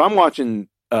 look, if I'm watching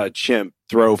a chimp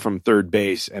throw from third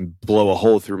base and blow a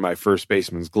hole through my first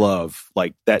baseman's glove,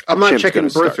 like that, I'm not chimp's checking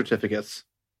gonna birth start. certificates.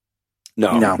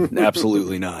 No,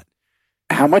 absolutely not.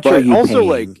 How much But are you also,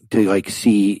 paying to like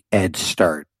see Ed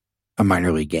start a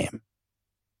minor league game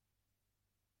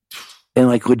and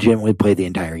like legitimately play the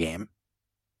entire game?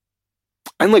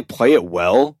 And like play it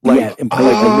well, like, Yeah, and play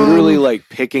it like literally like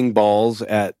picking balls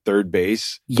at third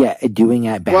base. Yeah, doing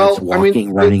at bats, Well, I mean,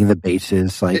 walking, running the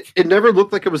bases, like It never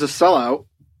looked like it was a sellout.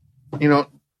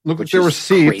 Looked like Which there were is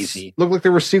seats. crazy. Looked like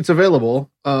there were seats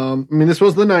available. I mean, this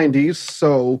was the '90s,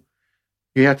 so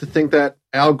you have to think that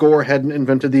Al Gore hadn't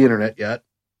invented the internet yet,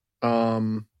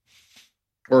 or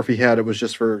if he had, it was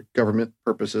just for government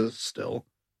purposes. Still,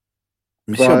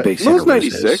 I'm so but- big. No, it was Santa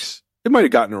Rosa's. '96. It might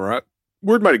have gotten around.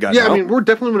 Word might have gotten yeah. out. I mean, we're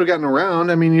definitely would have gotten around.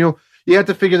 I mean, you had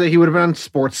to figure that he would have been on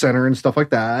Sports Center and stuff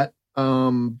like that. But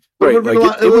right? it would have been a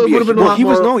lot. It would be. Would have been a lot He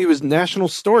was more. he was national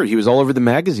story. He was all over the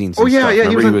magazines. Oh and yeah, stuff. yeah.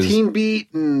 He Remember was on Teen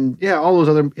Beat and all those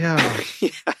other. Yeah, Yeah.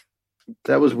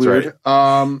 that was That's weird.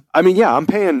 I mean, yeah, I'm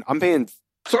paying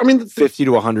So I mean, $50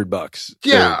 to $100.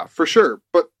 yeah, for sure.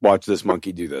 But watch this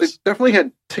monkey do they this. definitely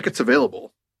had tickets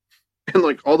available, and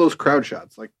like all those crowd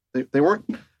shots, like they weren't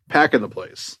packing the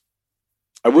place.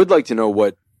 I would like to know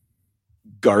what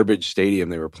garbage stadium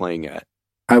they were playing at.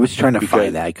 I was trying to Because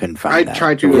find that. I couldn't find I that.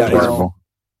 tried to It was as well. terrible.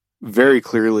 Very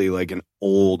clearly, like an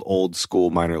old school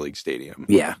minor league stadium.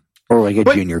 Yeah, or like a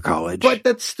But- junior college. But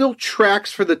that still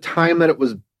tracks for the time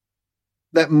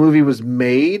that movie was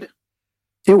made,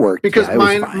 it worked because yeah, it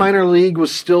was fine. minor league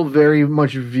was still very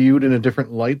much viewed in a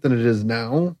different light than it is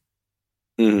now.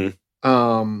 Mm-hmm.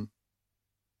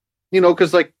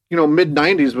 Because mid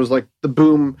 '90s was like the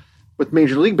boom with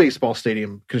Major League Baseball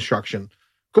stadium construction.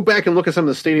 Go back and look at some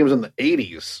of the stadiums in the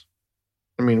 '80s.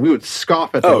 I mean, we would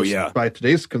scoff at those by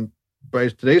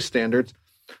today's standards.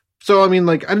 So I mean,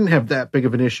 like, I didn't have that big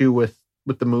of an issue with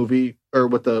the movie or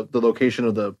with the location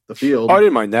of the field. Oh, I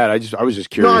didn't mind that. I was just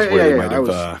curious where they might I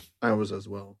have. I was as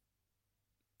well.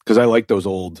 Because I like those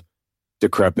old,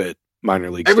 decrepit minor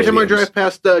league. Every time I stadiums. drive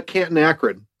past Canton,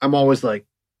 Akron, I'm always like,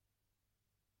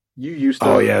 "You used to,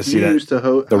 Oh, yeah, see you that- used to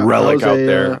the relic house out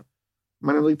there.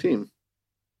 minor league team."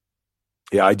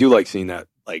 Yeah, I do like seeing that.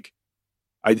 Like,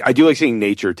 I do like seeing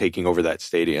nature taking over that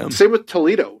stadium. Same with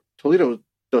Toledo. Toledo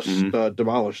just Mhm.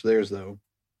 demolished theirs, though.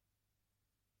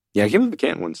 Yeah, I can't believe the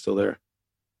Canton one's still there.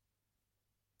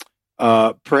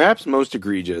 Perhaps most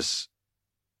egregious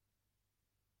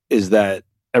is that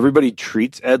everybody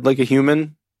treats Ed like a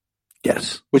human,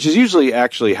 yes, which is usually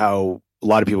actually how a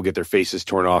lot of people get their faces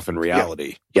torn off in reality.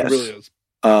 It yes. really is.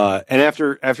 And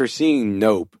after seeing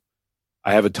Nope,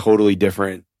 I have a totally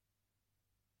different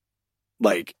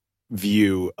like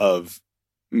view of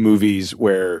movies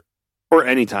where, or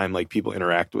anytime like people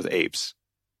interact with apes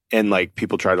and like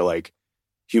people try to like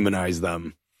humanize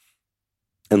them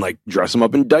and like dress them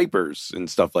up in diapers and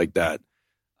stuff like that.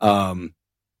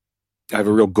 I have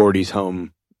a real Gordy's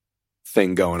Home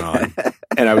thing going on,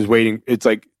 and I was waiting. It's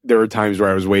like there were times where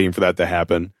I was waiting for that to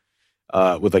happen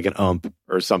with like an ump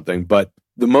or something. But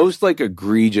the most like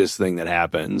egregious thing that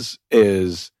happens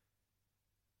is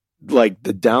like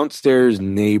the downstairs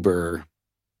neighbor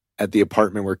at the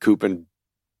apartment where Coop and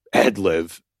Ed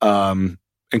live. And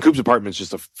Coop's apartment's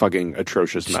just a fucking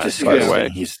atrocious It's mess, by the way.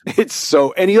 disgusting. It's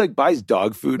so, and he like buys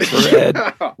dog food for Ed.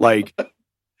 Like,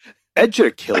 Ed should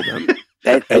have killed him.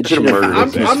 Ed Ed should should've have murdered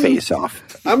ripped him. his face off.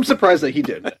 I'm surprised that he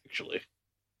did, actually.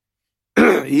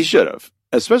 He should have,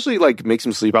 especially like makes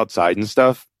him sleep outside and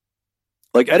stuff.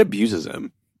 Like Ed abuses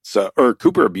him, or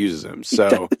Cooper abuses him,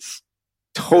 so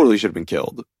totally should have been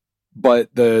killed.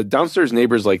 But the downstairs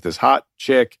neighbor's like this hot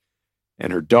chick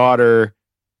and her daughter,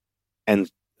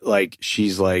 and like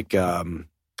she's like the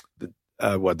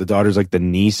daughter's like the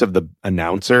niece of the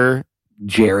announcer,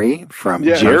 Jerry from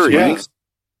Jerry. Yeah.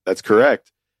 That's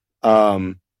correct.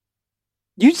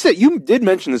 You did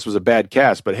mention this was a bad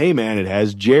cast, but hey, man, it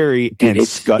has Jerry Dude, and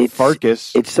Scott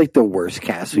Farkas. It's like the worst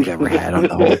cast we've ever had on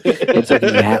the whole. It's like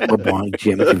Matt LeBlanc,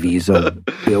 Jim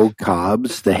Caviezel, Bill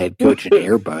Cobbs, the head coach in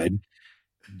Air Bud,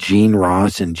 Gene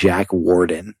Ross, and Jack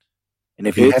Warden. And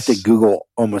if you have to Google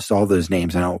almost all those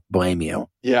names, I don't blame you.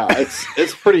 Yeah,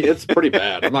 it's pretty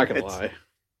bad. I'm not gonna lie.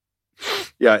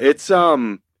 Yeah, it's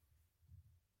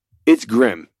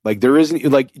grim. Like there isn't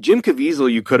like Jim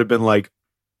Caviezel. You could have been like,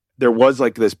 there was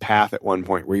like this path at one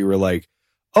point where you were like,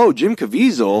 oh, Jim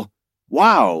Caviezel,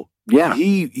 wow, Yeah,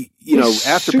 he He's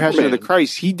after Passion of the Superman.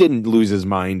 Christ, he didn't lose his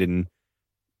mind and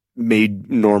made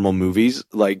normal movies.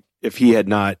 Like if he had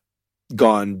not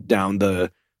gone down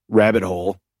the rabbit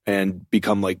hole and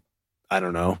become like, I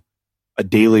don't know, a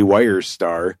Daily Wire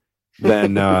star,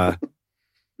 then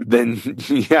then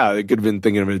yeah, it could have been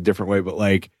thinking of it a different way. But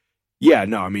like, yeah,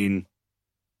 no, I mean,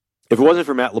 if it wasn't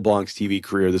for Matt LeBlanc's TV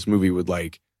career, this movie would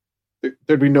like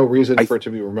There'd be no reason for it to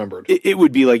be remembered. it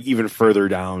would be like even further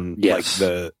down Yes.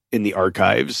 like in the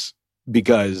archives,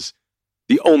 because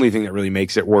the only thing that really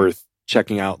makes it worth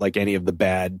checking out like any of the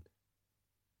bad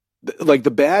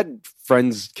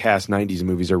Friends cast 90s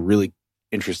movies are really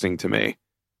interesting to me.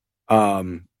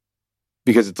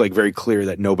 Because it's like very clear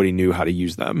that nobody knew how to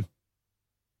use them.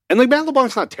 And like Matt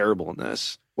LeBlanc's not terrible in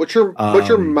this. What's your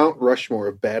Mount Rushmore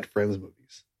of bad Friends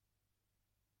movies?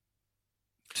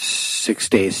 6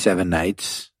 Days, 7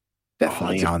 Nights,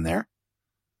 definitely that's on there.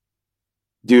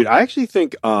 Dude, I actually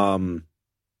think I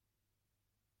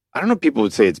don't know if people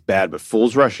would say it's bad, but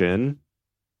Fools Rush In.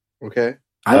 Okay,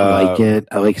 I like it.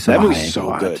 I like some that movie's Hayek a so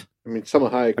lot. good. I mean, Selma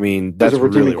Hayek. I mean, There's that's a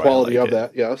redeeming really why I quality like of it.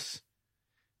 that. Yes,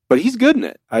 But he's good in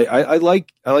it. I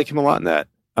like him a lot in that.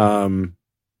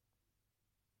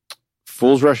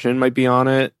 Fools Rush In might be on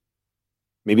it.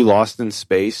 Maybe Lost in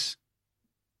Space.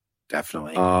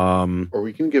 Definitely. or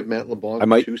we can give Matt LeBlanc I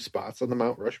might- 2 spots on the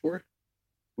Mount Rushmore.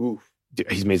 Oof,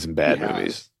 Dude, he's made some bad He has.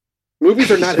 movies.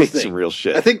 Movies are not He's his made thing. some real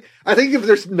shit. I think if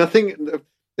there's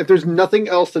nothing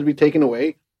else to be taken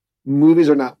away, movies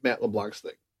are not Matt LeBlanc's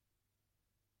thing.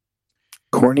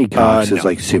 Courtney Cox no. is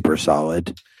like super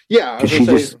solid. Yeah, I was She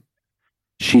gonna just- say,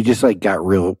 She just like got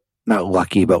real, not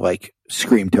lucky, but like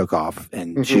Scream took off,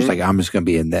 and she's Mhm. like, I'm just gonna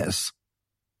be in this.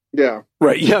 yeah.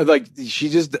 Right? Yeah, like she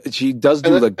does do And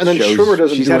then- like and then shows. Schumer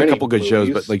doesn't She's do had a any couple good shows,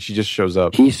 movies. but like she just shows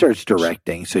up. He starts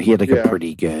directing, so he had like Yeah. a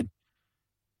pretty good.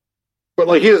 But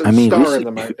like he doesn't I mean, star Lisa- in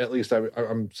them. At least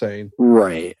I'm saying.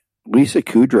 Right. Lisa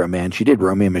Kudrow, man, she did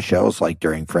Romeo and Michelle's like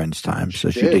during Friends time,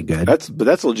 so she did good.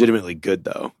 That's legitimately good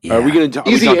though. Yeah. Are we going to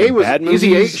Easy A was bad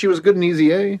Easy A. movies? She was good in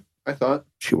Easy A. I thought.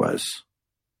 She was.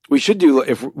 We should do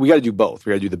if we got to do both. We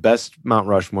got to do the best Mount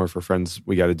Rushmore for Friends.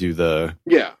 We got to do the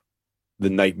Yeah.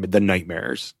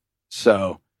 nightmares.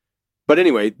 So, but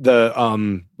anyway,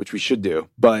 which we should do.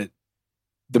 But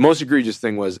the most egregious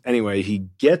thing was anyway, he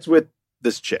gets with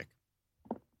this chick,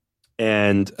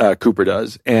 and Cooper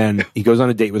does, and he goes on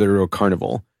a date with her to a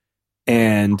carnival,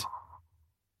 and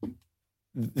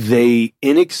they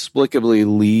inexplicably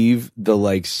leave the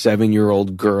like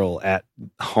 7-year-old girl at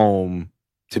home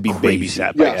to be Crazy.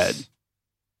 babysat by Ed. Yes.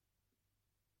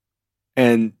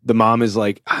 And the mom is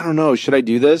like, I don't know, should I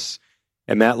do this?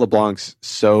 And Matt LeBlanc's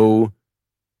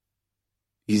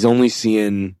he's only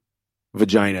seeing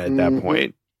vagina at that Mhm.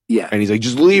 point. Yeah. And he's like,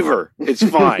 just leave her. It's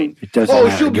fine. It doesn't Oh,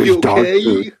 matter. she'll be There's dog okay.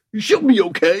 food. She'll be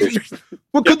okay.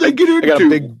 What could they get I into? got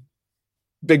a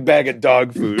big bag of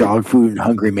dog food. Dog food and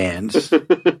Hungry Man's.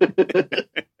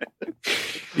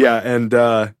 Yeah, and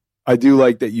I do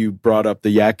like that you brought up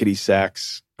the yakety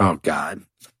sax. Oh God.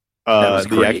 The was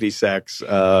great. yakety sax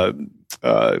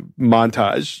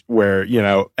montage where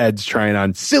Ed's trying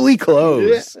on silly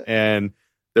clothes and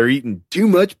they're eating too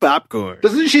much popcorn.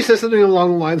 Doesn't she say something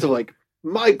along the lines of like,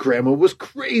 "My grandma was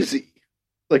crazy"?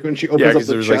 Like when she opens Yeah, up 'cause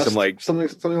the there was, like, chest, some, like-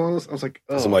 something along this. I was like,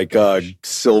 oh, Some like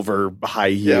silver high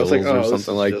heels Yeah, I was like, oh, or this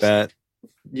something is like just- that.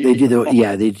 They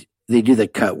do they do the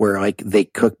cut where like they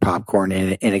cook popcorn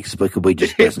and it inexplicably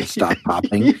just doesn't stop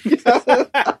popping.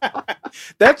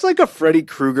 That's like a Freddy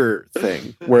Krueger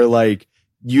thing where like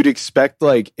you'd expect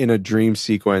like in a dream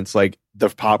sequence, like the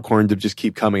popcorn to just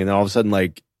keep coming, and then all of a sudden,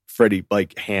 like Freddy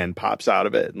like hand pops out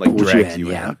of it and like Pulls drags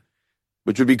you in,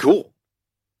 which would be cool.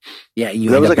 Yeah, you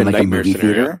That end was up like in a like a nightmare movie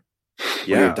scenario. theater. Where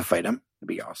you Yeah, have to fight him. It'd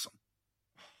be awesome.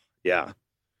 yeah.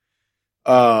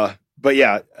 But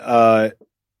yeah,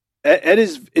 Ed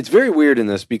is. It's very weird in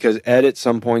this because Ed at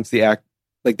some points the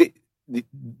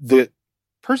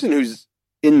person who's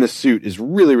in the suit is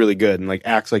really really good and like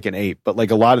acts like an ape, but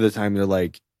like a lot of the time they're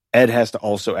like Ed has to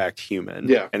also act human.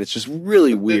 Yeah. And it's just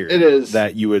really weird. It is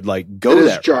that you would like go It is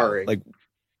that route. jarring.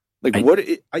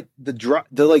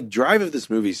 The drive of this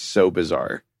movie is so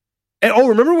bizarre. And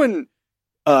remember when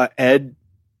Ed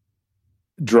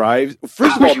drives?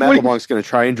 First of all, Matt LeBlanc's going to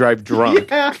try and drive drunk.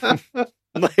 Yeah.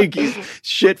 Like he's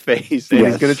shit faced and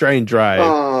he's going to try and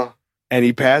drive. And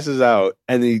he passes out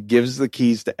and he gives the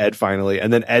keys to Ed finally.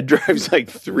 And then Ed drives like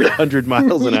 300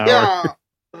 miles an hour. Yeah.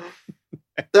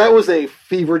 That was a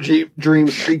fever dream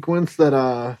sequence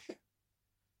that,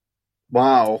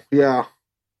 wow. Yeah.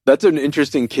 That's an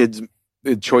interesting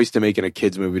choice to make in a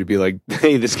kid's movie, to be like,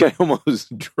 hey, this guy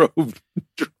almost drove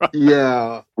drunk.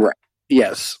 Yeah. Right.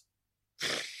 Yes.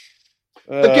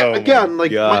 Again,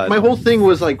 like my whole thing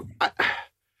was like,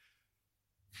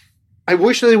 I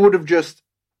wish they would have just,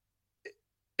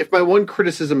 if my one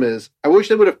criticism is, I wish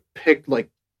they would have picked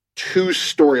like 2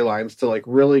 storylines to like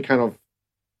really kind of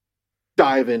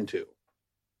dive into.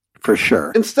 For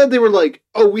sure. Instead, they were like,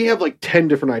 oh, we have like 10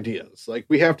 different ideas. Like,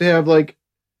 we have to have like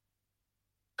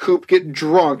Coop get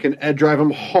drunk and Ed drive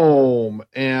him home.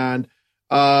 And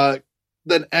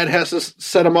then Ed has to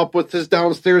set him up with his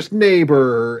downstairs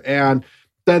neighbor. And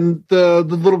then the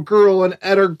little girl and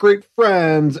Ed are great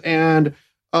friends. And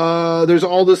there's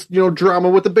all this, drama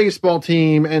with the baseball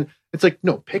team. And it's like,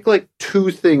 no, pick like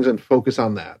 2 things and focus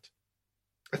on that.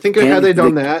 I think had they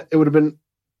done that, it would have been,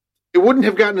 it wouldn't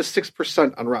have gotten a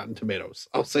 6% on Rotten Tomatoes.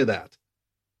 I'll say that.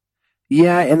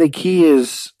 Yeah, and the key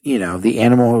is, the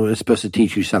animal is supposed to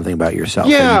teach you something about yourself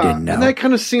that you didn't know. And that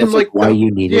kind of seemed That's like why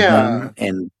you needed them,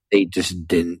 and they just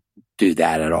didn't do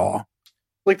that at all.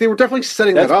 Like, they were definitely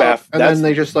setting that up, and then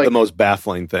they just like... the most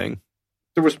baffling thing.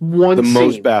 There was one scene.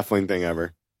 Most baffling thing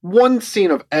ever. One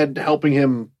scene of Ed helping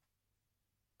him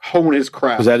hone his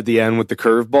craft. Was that at the end with the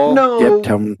curveball?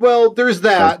 No. Well, there's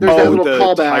that. There's that little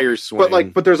callback. Tire swing.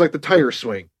 But there's like the tire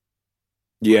swing.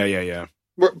 Yeah.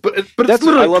 But it's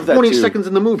literally I love 20 that too. seconds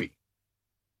in the movie.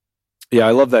 Yeah,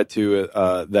 I love that too.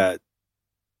 That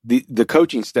the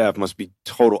coaching staff must be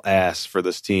total ass for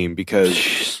this team,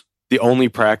 because the only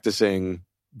practicing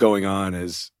going on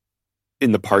is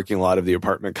in the parking lot of the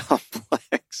apartment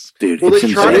complex. Dude, well, they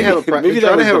tried to have a Maybe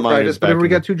practice, but everybody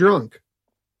got too drunk.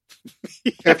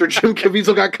 After Jim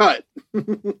Caviezel got cut.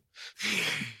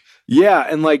 Yeah,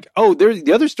 and like, there's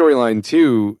the other storyline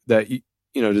too that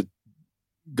to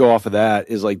go off of that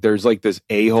is like there's like this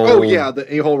a-hole. Oh yeah,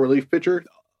 the a-hole relief pitcher.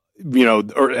 He's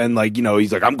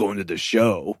like, I'm going to the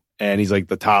show, and he's like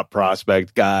the top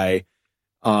prospect guy,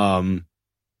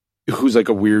 who's like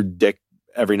a weird dick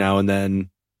every now and then.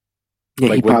 Yeah,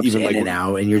 like he pops in and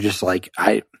out, and you're just like,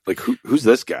 who's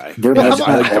this guy? They're I not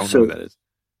don't know also. who that is.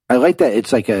 I like that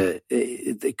it's like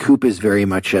the Coop is very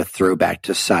much a throwback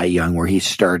to Cy Young, where he's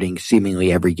starting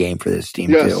seemingly every game for this team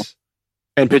too,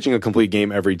 and pitching a complete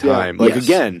game every time. Yeah.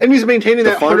 Again, and he's maintaining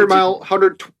that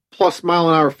 100+ mile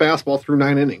an hour fastball through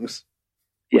 9 innings.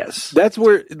 Yes, that's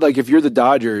where, like, if you're the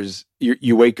Dodgers,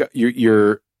 you wake up,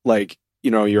 you're like,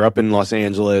 you're up in Los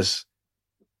Angeles,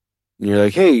 and you're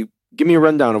like, hey, give me a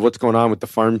rundown of what's going on with the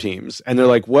farm teams, and they're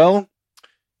like, well,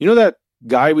 that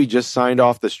guy we just signed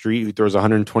off the street who throws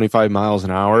 125 miles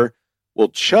an hour. Well,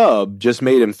 Chubb just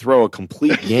made him throw a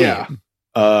complete game.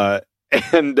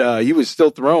 And he was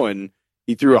still throwing.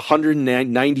 He threw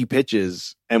 190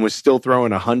 pitches and was still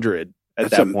throwing 100 at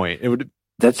that point.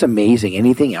 That's amazing.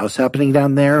 Anything else happening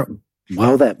down there?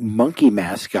 Well, that monkey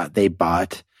mascot they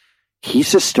bought,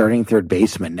 he's just starting third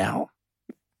baseman now.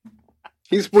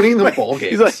 He's winning the ball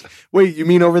games. He's like, wait, you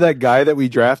mean over that guy that we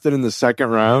drafted in the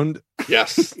 2nd round?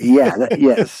 Yes. Yeah.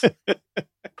 Yes.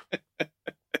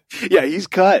 Yeah, he's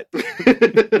cut.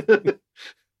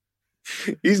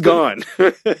 He's gone.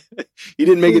 He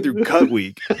didn't make it through cut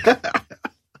week.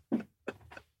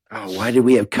 Oh, why did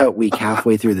we have cut week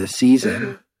halfway through the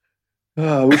season?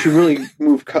 We should really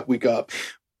move cut week up.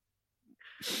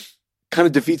 Kind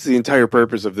of defeats the entire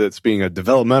purpose of this being a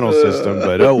developmental system,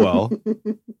 but oh well.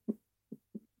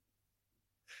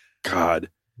 God.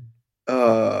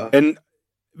 And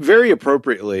very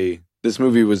appropriately, this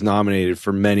movie was nominated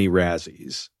for many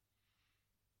Razzies.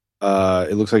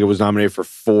 It looks like it was nominated for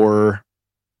 4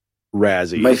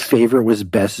 Razzies. My favorite was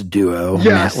Best Duo,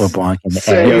 Yes. Matt LeBlanc and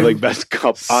Same. Yeah, Ed. like best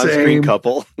on-screen Same.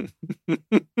 couple.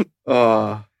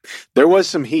 Uh, There was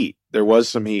some heat. There was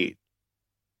some heat.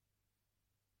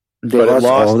 They but it lost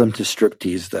lost- all of them to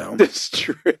striptease, though. The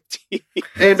striptease.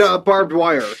 and Barbed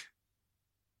Wire.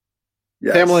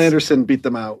 Yes. Pamela Anderson beat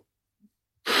them out.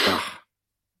 Ugh.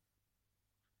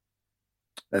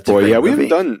 That's a Boy, great yeah, movie.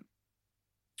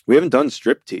 we haven't done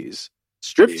striptease.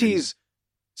 Striptease.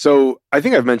 So I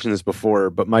think I've mentioned this before,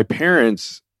 but my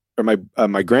parents or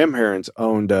my grandparents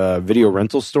owned a video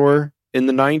rental store in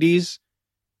the 90s.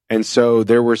 And so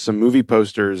there were some movie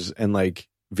posters and like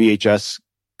VHS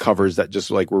covers that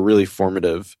just like were really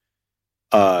formative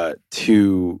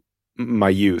to my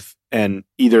youth, and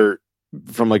either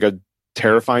from like a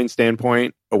terrifying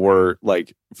standpoint or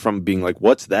like from being like,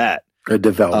 what's that? A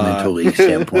developmentally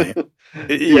standpoint.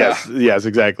 Yes,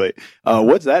 exactly.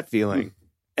 What's that feeling?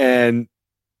 And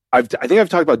I think I've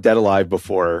talked about Dead Alive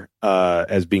before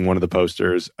as being one of the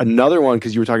posters. Another one,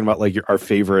 because you were talking about like our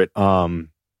favorite 90s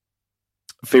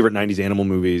animal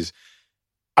movies.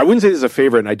 I wouldn't say this is a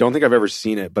favorite, and I don't think I've ever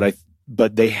seen it,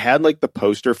 but they had like the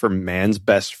poster for Man's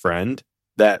Best Friend,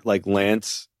 that like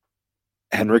Lance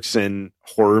Henriksen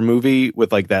horror movie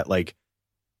with like that like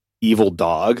evil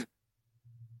dog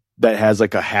that has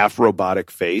like a half robotic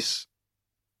face.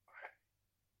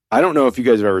 I don't know if you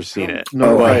guys have ever seen it.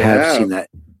 No, Oh, I I have have. seen that.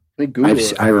 Let me Google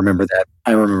it. I remember that.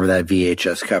 I remember that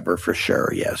VHS cover for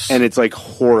sure. Yes. And it's like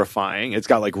horrifying. It's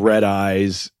got like red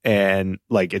eyes and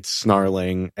like it's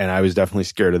snarling, and I was definitely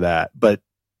scared of that. But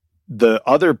the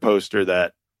other poster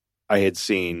that I had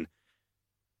seen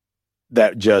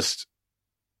that just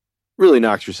really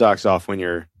knocks your socks off when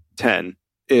you're 10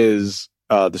 is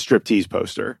the Striptease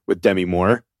poster with Demi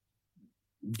Moore.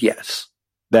 yes.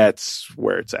 That's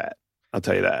where it's at. I'll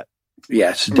tell you that.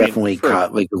 Yes, I mean, definitely for-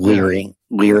 caught like leering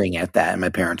at that. And my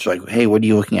parents were like, "Hey, what are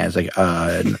you looking at?" I was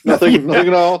like, Nothing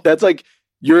at all. That's like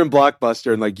you're in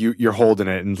Blockbuster and like you're holding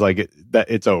it and it's like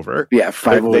it's over. yeah,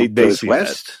 Five They Goes see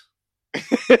West."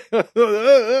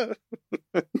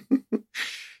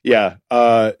 Yeah.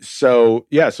 So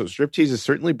striptease is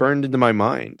certainly burned into my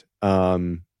mind.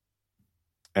 And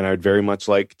I'd very much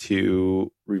like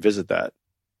to revisit that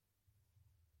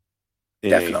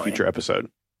in a Definitely. future episode.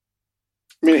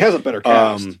 I mean, it has a better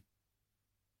cast.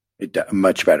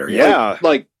 Much better. Yeah.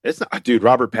 Like It's not, dude,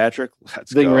 Robert Patrick.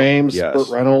 Let's Ving go. Rhames, Yes. Burt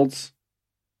Reynolds.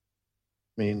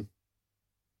 I mean,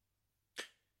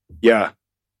 Yeah.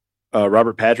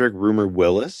 Robert Patrick, Rumor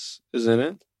Willis is in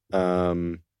it.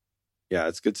 Yeah,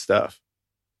 it's good stuff.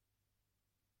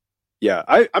 Yeah,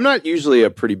 I'm not usually a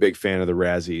pretty big fan of the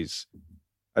Razzies.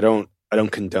 I don't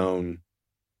condone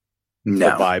the No,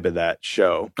 vibe of that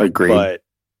show. agreed. But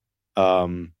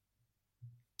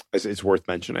it's worth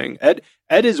mentioning. Ed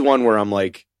is one where I'm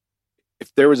like,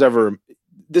 if there was ever,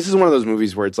 this is one of those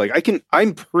movies where it's like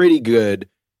I'm pretty good.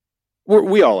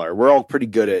 We all are. We're all pretty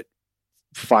good at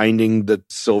finding the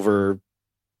silver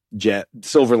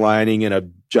lining in a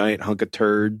giant hunk of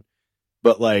turd.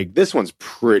 But like this one's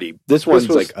pretty. This one's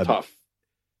was like tough.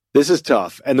 This is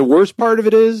tough. And the worst part of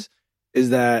it is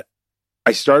that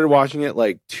I started watching it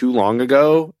like too long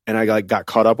ago, and I got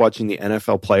caught up watching the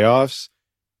NFL playoffs,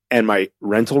 and my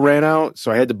rental ran out,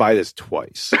 so I had to buy this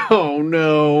twice. Oh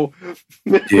no,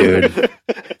 Dude.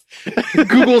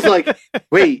 Google's like,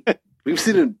 wait, we've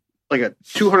seen a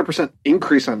 200%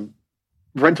 increase on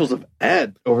rentals of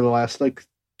Ed over the last like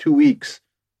 2 weeks.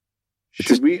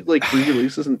 Should we like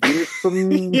re-release this in theaters?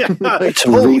 Yeah, Like,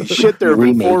 holy shit! There have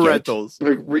been remake 4 it. rentals.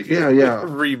 yeah.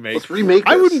 Remake. Let's remake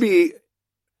this. I wouldn't be,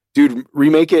 dude.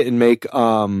 Remake it and make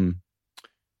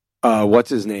what's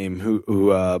his name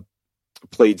who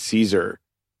played Caesar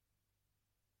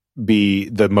be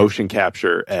the motion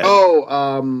capture Ed. Oh,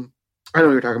 I know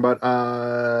what you're talking about.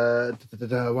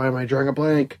 Why am I drawing a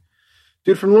blank?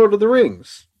 Dude from Lord of the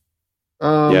Rings.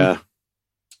 Yeah.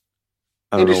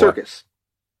 I don't Andy know why. Serkis.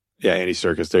 Yeah, Andy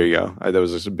Serkis. There you go. That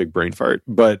was just a big brain fart,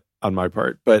 but on my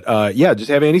part. But yeah, just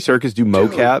have Andy Serkis do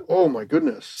mocap Dude, oh my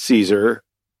goodness. Caesar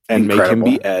and Incredible.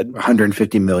 make him be Ed.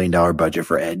 $150 million budget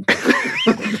for Ed.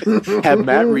 Have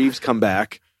Matt Reeves come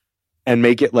back and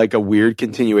make it like a weird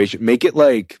continuation. Make it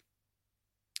like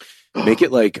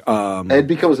Ed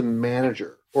becomes a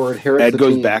manager or inherits Ed the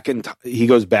goes team. back in he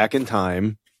goes back in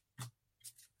time.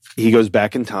 He goes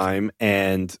back in time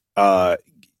and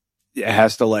it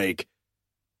has to like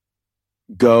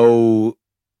go,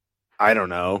 I don't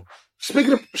know. Just make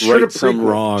it a Right prequel. some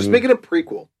wrong. Just make it a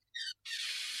prequel.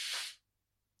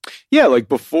 Yeah, like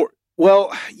before.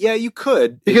 Well, yeah, you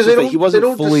could. It's Because just that he wasn't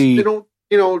fully. they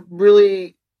don't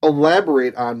really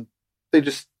elaborate on. They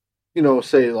just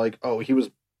say like, oh, he was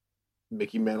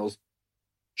Mickey Mantle's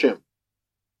chimp.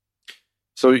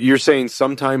 So you're saying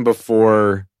sometime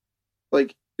before,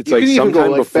 Like it's you like could even sometime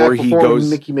go, like, before back he before goes.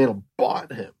 Mickey Mantle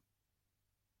bought him.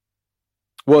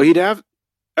 Well, he'd have.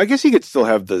 I guess he could still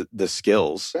have the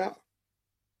skills Yeah.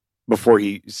 before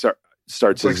he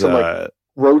starts Like his some, like,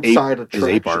 roadside his attraction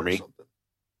ape or army. something.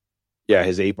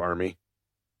 his ape army.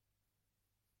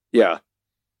 Yeah,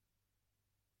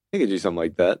 he could do something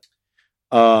like that.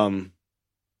 I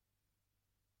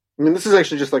mean, this is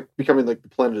actually just like becoming like the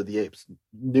Planet of the Apes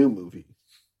new movie.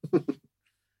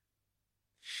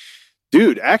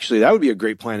 Dude, actually, that would be a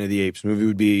great Planet of the Apes movie.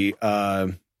 Would be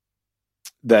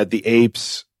that the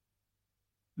apes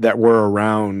that were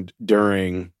around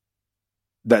during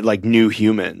that, like, new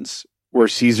humans, where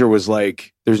Caesar was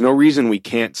like, "There's no reason we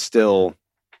can't still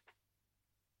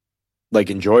like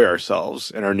enjoy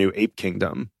ourselves in our new ape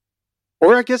kingdom."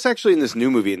 Or I guess actually in this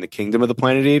new movie, in the Kingdom of the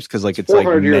Planet of the Apes, because like it's like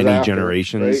 400 years many after,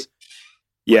 generations. right?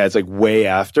 Yeah, it's like way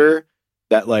after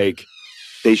that. Like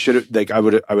they should have. Like I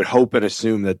would hope and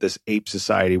assume that this ape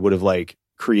society would have like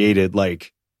created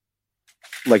like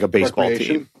a baseball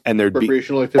team, and there'd be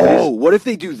Recreational activities. oh, what if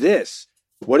they do this?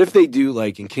 What if they do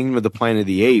like in Kingdom of the Planet of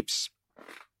the Apes?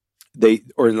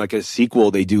 Or in like a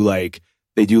sequel, they do like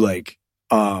the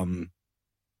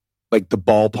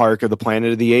ballpark of the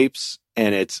Planet of the Apes,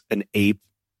 and it's an ape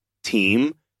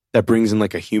team that brings in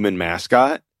like a human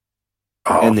mascot.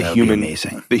 Oh, And the that would human- be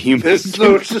amazing. The human,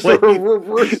 So it's just a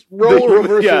reverse role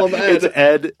reversal of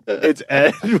Ed. It's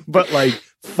Ed, but like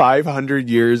 500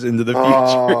 years into the future.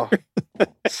 Oh. Dude,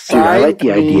 I like the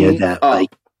Sign idea me that up.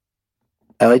 like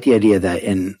I like the idea that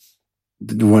in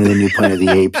one of the new Planet of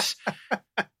the Apes,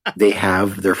 they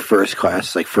have their first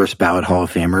ballot Hall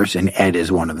of Famers, and Ed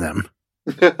is one of them.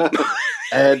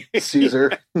 Ed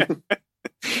Caesar.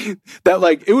 That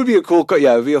like it would be a cool it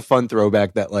would be a fun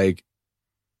throwback that like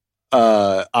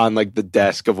on like the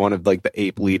desk of one of like the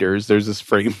ape leaders there's this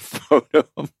framed photo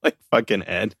of like fucking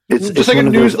Ed. It's Just like a one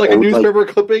of those old, newspaper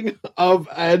clipping of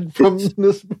Ed from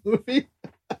this movie.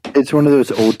 it's one of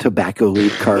those old tobacco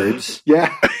leaf cards.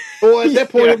 Yeah. Well, at that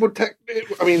point, Yeah. it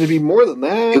would. It'd be more than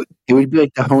that. It would be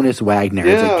like the Honus Wagner.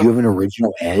 It's Yeah. like, do you have an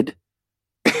original Ed?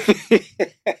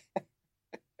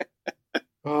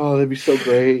 Oh, that'd be so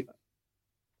great.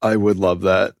 I would love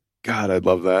that. God, I'd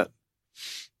love that.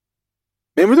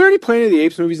 Man, were there any Planet of the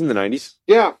Apes movies in the 90s?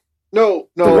 Yeah. No.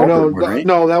 The Robert one, right?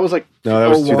 No, that was like. No, that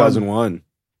was 01.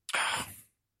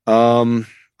 2001.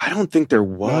 I don't think there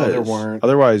was. No, there weren't.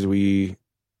 Otherwise, I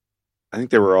think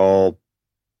they were all.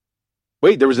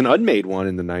 Wait, there was an unmade one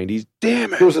in the 90s.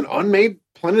 Damn it. There was an unmade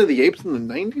Planet of the Apes in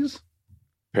the 90s?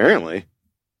 Apparently.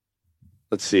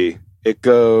 Let's see. It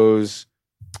goes.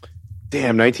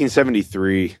 Damn,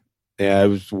 1973. Yeah, it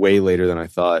was way later than I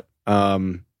thought.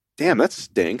 Damn, that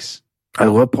stinks. I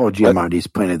love Paul Giamatti's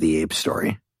Planet of the Apes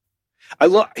story.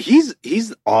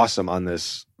 He's awesome on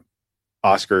this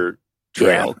Oscar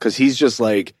trail because he's just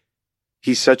like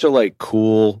he's such a like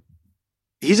cool.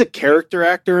 He's a character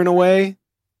actor in a way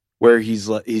where he's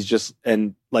just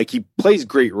and like he plays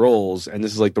great roles, and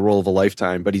this is like the role of a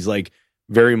lifetime. But he's like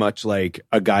very much like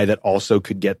a guy that also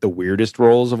could get the weirdest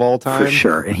roles of all time For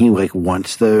sure. And he like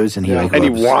wants those, and he Yeah. like And he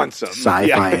loves wants them. sci-fi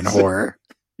Yeah. and horror.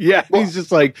 Yeah, Well, he's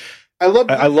just like I love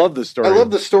I love the story. I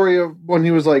love the story of when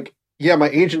he was like, yeah, my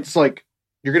agent's like,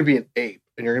 you're going to be an ape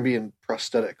and you're going to be in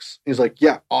prosthetics. He's like,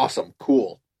 yeah, awesome,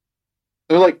 cool.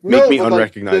 And they're like, no, Make me but,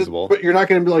 like, unrecognizable. but you're not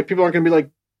going to be like, people aren't going to be like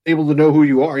able to know who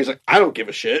you are. He's like, I don't give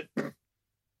a shit.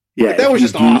 Yeah, That if was you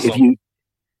just awesome.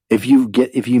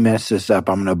 If you mess this up,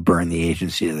 I'm gonna burn the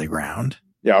agency to the ground.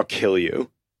 Yeah, I'll kill you.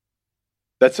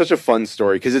 That's such a fun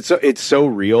story because it's so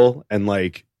real, and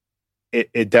like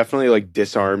it definitely like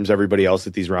disarms everybody else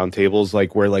at these round tables,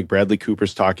 like where like Bradley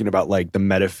Cooper's talking about like the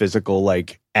metaphysical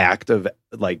like act of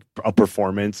like a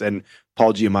performance, and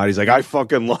Paul Giamatti's like, I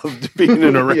fucking loved being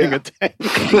an orangutan.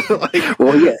 Like,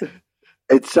 Well, yeah,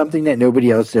 it's something that nobody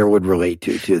else there would relate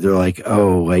to. Too, they're like,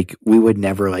 oh, like we would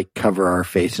never like cover our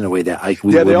face in a way that like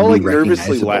we yeah, they all like wouldn't be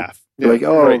nervously recognizable. laugh. They're like,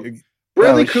 oh, Right.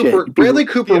 Bradley oh, shit. Cooper. People- Bradley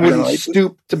Cooper yeah, wouldn't like-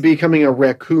 stoop to becoming a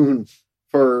raccoon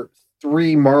for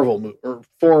 3 Marvel or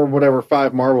 4 whatever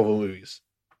 5 Marvel movies.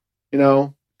 You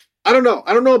know, I don't know.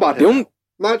 I don't know about The him. only-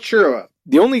 Not sure about.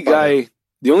 The only guy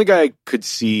I could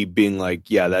see being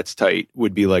like, yeah, that's tight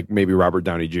would be like maybe Robert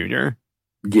Downey Jr.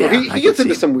 yeah, he I gets could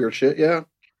into see. some weird shit. Yeah,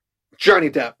 Johnny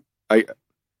Depp.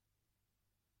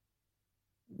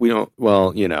 We don't.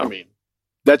 Well, you know, I mean,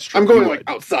 that's true. I'm going You like would.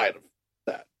 outside of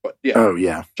that, but yeah, Oh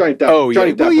yeah, Johnny Depp. Oh yeah,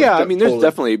 Johnny Depp well was yeah. I mean, there's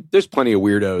totally- plenty of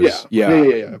weirdos.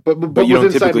 yeah. But you don't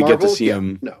with inside typically get to Marvel, see yeah,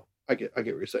 him. No, I get what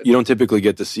you're saying. You don't typically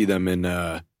get to see them in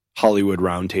Hollywood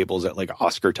roundtables at like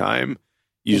Oscar time.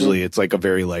 Usually, it's like a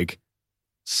very like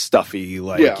stuffy,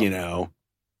 like, Yeah. you know,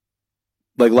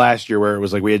 like last year where it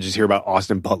was like we had to just hear about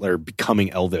Austin Butler becoming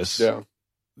Elvis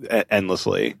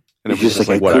endlessly. And it was just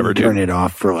like whatever, turn it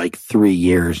off for like 3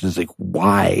 years. And it's like,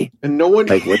 why? And no one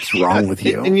Like, what's wrong with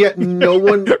you? And yet no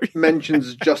one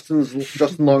mentions Justin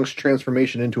Long's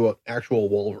transformation into an actual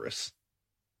walrus.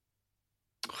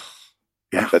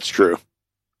 Yeah, That's true.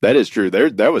 That is true.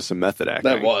 That was some method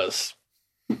acting. That was.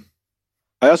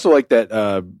 I also like that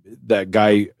that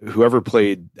guy, whoever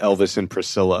played Elvis and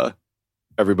Priscilla.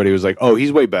 Everybody was like, "Oh,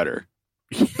 he's way better."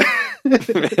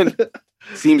 And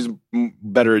seems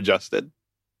better adjusted.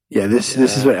 Yeah, this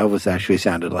is what Elvis actually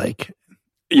sounded like.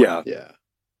 Yeah. Yeah.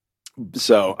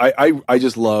 So I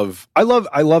just love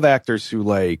actors who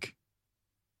like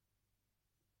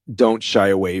don't shy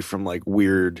away from like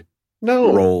weird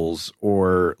No. roles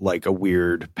or like a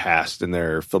weird past in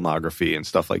their filmography and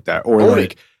stuff like that. Or Own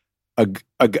like a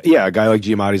guy like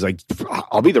Giamatti's like,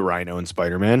 I'll be the Rhino in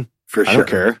Spider-Man. For I sure. don't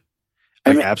care. I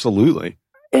Like, mean- absolutely.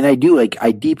 And I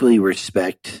deeply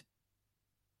respect,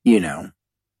 you know,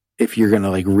 if you're going to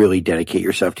like really dedicate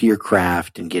yourself to your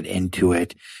craft and get into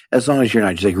it, as long as you're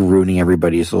not just like ruining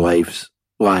everybody's lives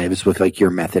with like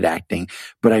your method acting.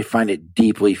 But I find it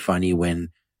deeply funny when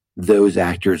those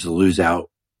actors lose out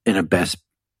in a best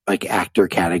like actor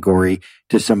category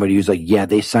to somebody who's like, yeah,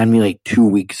 they signed me like 2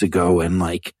 weeks ago. And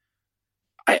like,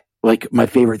 like my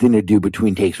favorite thing to do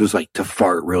between takes was like to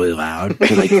fart really loud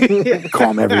to like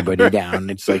calm everybody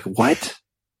down. It's like, what?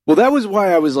 Well, that was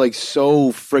why I was like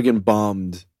so friggin'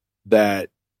 bummed that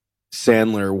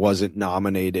Sandler wasn't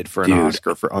nominated for an Dude,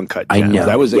 Oscar for Uncut I Gems. know,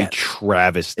 That was a yes.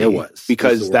 travesty. It was.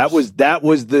 Because It was the that worst.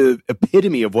 was the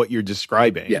epitome of what you're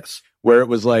describing. Yes. Where it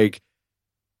was like,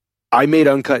 I made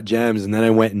Uncut Gems and then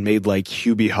I went and made like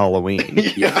Hubie Halloween.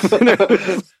 Yeah.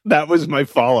 That was my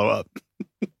follow-up.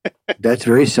 That's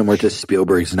very similar to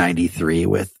Spielberg's 93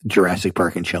 with Jurassic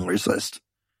Park and Schindler's List.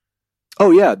 Oh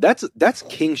yeah, that's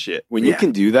king shit. When you Yeah.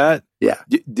 can do that, Yeah.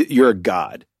 you're a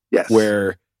god. Yes.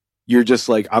 Where you're just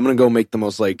like, I'm gonna go make the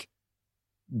most like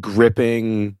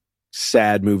gripping,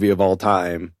 sad movie of all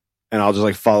time, and I'll just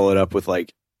like follow it up with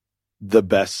like the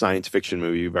best science fiction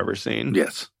movie you've ever seen.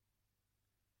 Yes.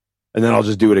 And then I'll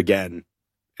just do it again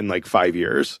in like 5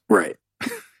 years. Right.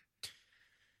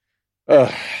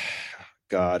 Oh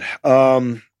God.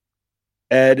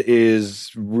 Ed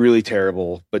is really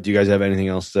terrible, but do you guys have anything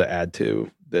else to add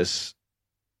to this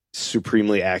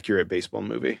supremely accurate baseball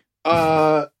movie?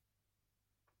 No,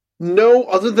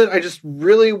 other than I just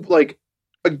really like,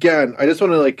 again, I just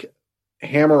want to like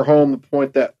hammer home the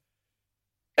point that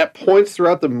at points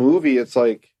throughout the movie, it's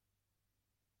like,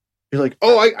 you're like,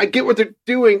 oh, I get what they're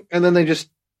doing. And then they just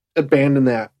abandon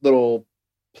that little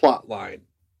plot line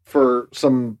for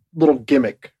some little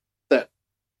gimmick that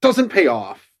doesn't pay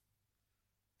off.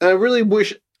 And I really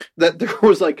wish that there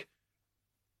was like,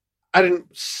 I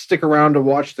didn't stick around to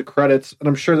watch the credits, and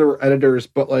I'm sure there were editors,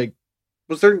 but like,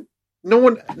 was there no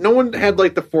one had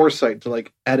like the foresight to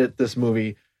like edit this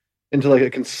movie into like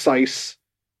a concise,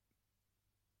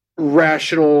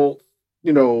 rational,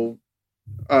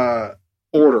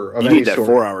 order of You any need that sort.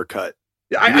 4-hour cut.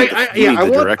 I need the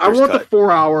want director's the cut.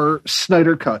 4-hour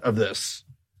Snyder cut of this.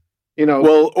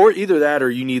 Well, or either that, or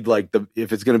you need like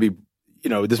if it's going to be,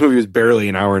 this movie was barely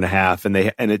an hour and a half, and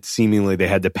it seemingly they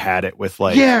had to pad it with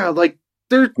like, yeah, like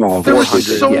there was 400,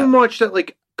 so yeah. much that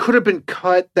like could have been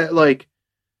cut that like,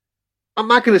 I'm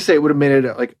not going to say it would have made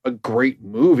it like a great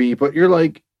movie, but you're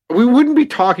like, we wouldn't be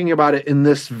talking about it in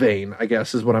this vein, I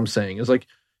guess is what I'm saying. Is like,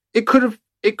 it could have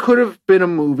been a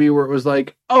movie where it was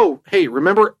like, oh, hey,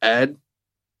 remember Ed?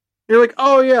 You're like,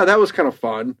 oh yeah, that was kind of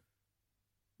fun.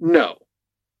 No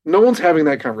one's having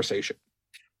that conversation.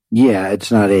 Yeah,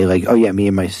 it's not a like, oh yeah, me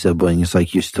and my siblings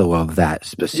like used to love that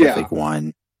specific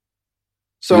one.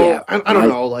 So Yeah, I don't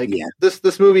know, like yeah.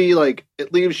 this movie, like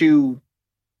it leaves you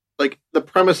like the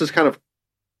premise is kind of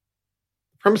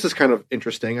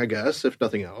interesting, I guess, if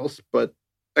nothing else, but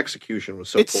execution was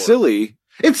so it's poor. silly.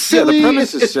 It's silly. the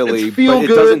premise is it's silly, feel but it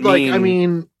good. doesn't Like mean- I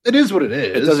mean, it is what it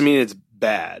is. It doesn't mean it's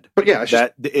bad. But yeah, it's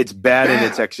just It's bad in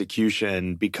its bad.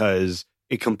 execution because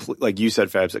it like you said,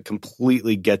 Fabs, it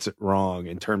completely gets it wrong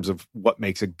in terms of what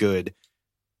makes a good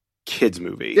kids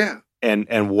movie. yeah.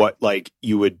 and what like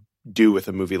you would do with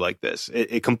a movie like this.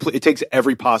 It takes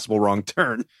every possible wrong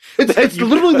turn. It's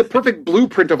literally the perfect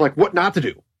blueprint of like what not to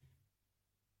do.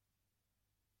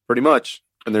 Pretty much.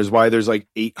 And there's like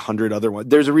 800 other ones.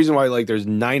 There's a reason why like there's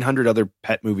 900 other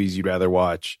pet movies you'd rather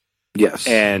watch, Yes.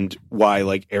 and why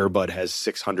like Air Bud has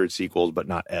 600 sequels but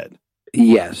not Ed.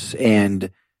 Yes, and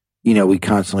we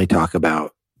constantly talk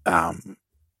about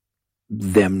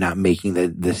them not making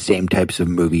the same types of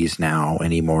movies now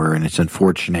anymore. And it's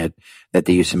unfortunate that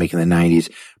they used to make in the 90s.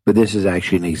 But this is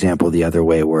actually an example the other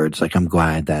way where it's like, I'm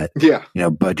glad that, Yeah. you know,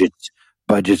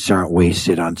 budgets aren't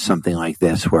wasted on something like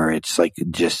this where it's like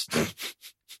just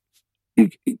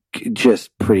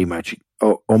pretty much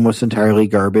almost entirely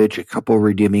garbage, a couple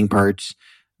redeeming parts,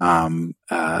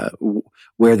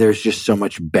 where there's just so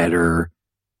much better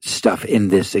stuff in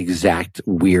this exact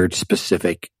weird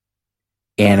specific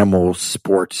animal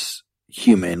sports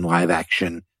human live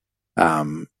action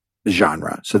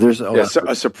genre. So there's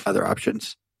other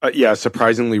options. A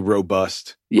surprisingly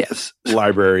robust Yes.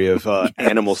 library of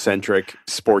animal centric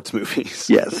sports movies.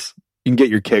 Yes. You can get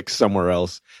your kicks somewhere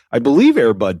else. I believe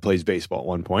Air Bud plays baseball at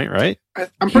one point, right?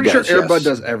 I'm pretty does, sure Air Bud yes.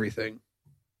 does everything.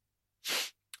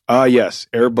 Yes.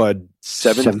 Air Bud,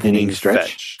 seventh inning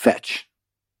stretch. Fetch.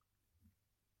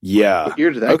 Yeah. What year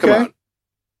did that Okay. come out?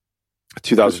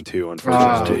 2002,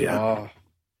 unfortunately.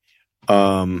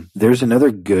 There's another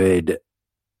good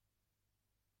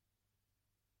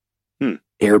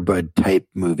Air Bud type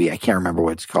movie. I can't remember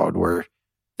what it's called, where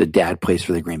the dad plays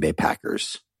for the Green Bay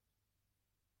Packers.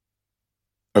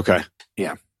 Okay.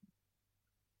 Yeah.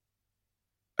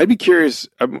 I'd be curious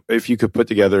if you could put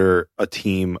together a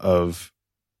team of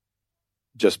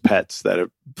just pets that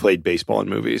have played baseball in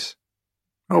movies.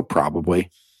 Oh, probably.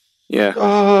 Yeah.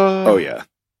 Oh, yeah.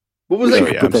 What was We that?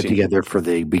 should yeah, put I'm that seeing- together for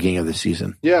the beginning of the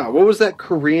season. Yeah, what was that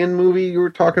Korean movie you were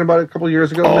talking about a couple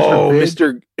years ago? Oh, Big?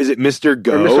 is it Mr.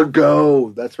 Go? Or Mr. Go.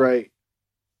 That's right.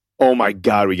 Oh my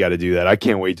God, we got to do that. I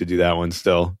can't wait to do that one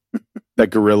still.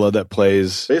 That gorilla that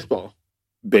plays Baseball.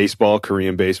 baseball,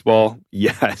 Korean baseball.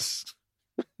 Yes.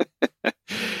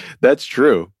 That's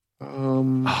true. Oh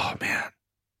man.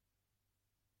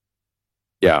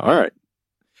 Yeah, all right.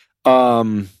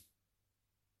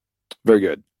 Very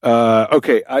good.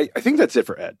 Okay, I think that's it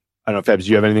for Ed. I don't know, Fabs, do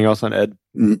you have anything else on Ed?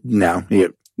 No.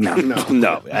 No.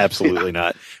 No, absolutely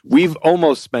not. We've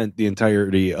almost spent the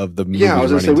entirety of the movie. Yeah, I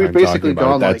was gonna say, we've basically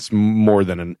gone, that's more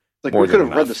than an. Like, more we could than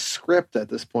have read enough. the script at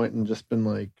this point and just been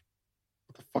like,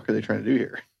 what the fuck are they trying to do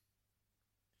here?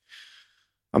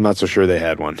 I'm not so sure they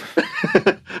had one.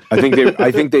 I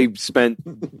think they spent.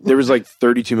 There was like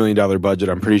 $32 million budget.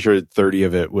 I'm pretty sure 30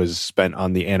 of it was spent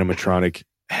on the animatronic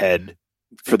head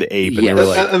for the ape, and Yeah. they were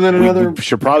like, And then another- we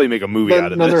should probably make a movie out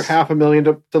of Another this,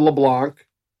 $500,000 to LeBlanc.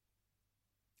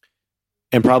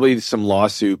 and probably some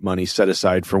lawsuit money set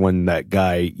aside for when that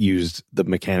guy used the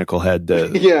mechanical head to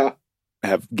Yeah.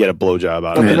 get a blowjob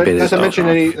out of And it. bit Not his to dog mention off.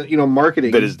 any,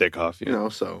 marketing. Bit his dick off. You know,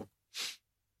 so.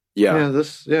 Yeah.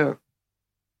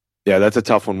 Yeah, that's a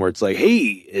tough one where it's like, hey,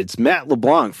 it's Matt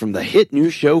LeBlanc from the hit new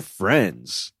show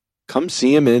Friends. Come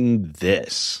see him in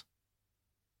this.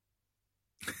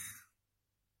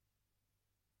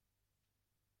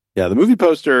 Yeah, the movie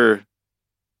poster.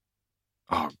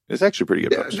 Oh, it's actually a pretty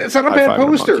good Yeah, poster. it's not a High bad five to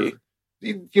poster. Monkey.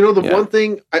 You know, the Yeah. one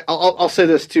thing, I'll say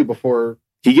this too before.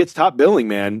 He gets top billing,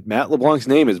 man. Matt LeBlanc's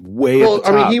name is way at the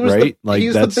top, I mean, he was right?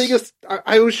 he's the biggest.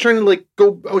 I was trying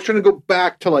to go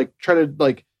back to try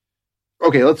to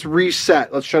okay, let's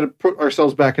reset. Let's try to put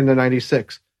ourselves back into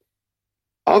 96.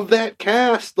 Of that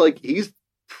cast, he's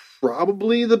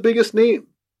probably the biggest name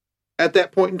at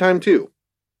that point in time too.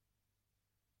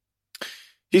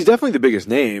 He's definitely the biggest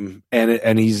name, and he's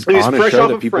And he's on a fresh show off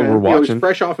that of people Friends. were watching. He's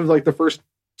fresh off of the first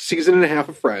season and a half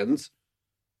of Friends.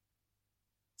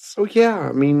 So yeah,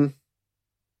 I mean,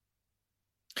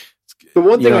 the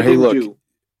one thing I didn't do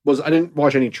was I didn't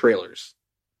watch any trailers,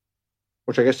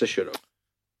 which I guess I should have.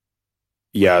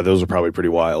 Yeah, those are probably pretty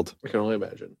wild. I can only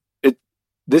imagine.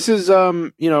 This is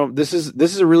this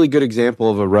is a really good example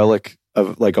of a relic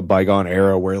of a bygone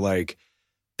era where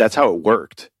that's how it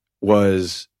worked.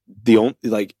 Was the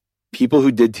only people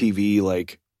who did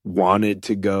TV wanted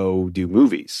to go do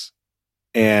movies,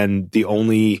 and the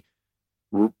only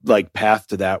path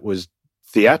to that was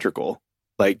theatrical.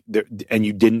 And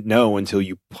you didn't know until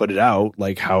you put it out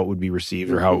how it would be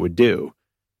received or how it would do.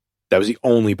 That was the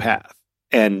only path.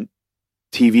 And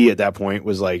TV at that point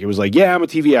was yeah, I'm a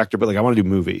TV actor, but I want to do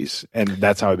movies, and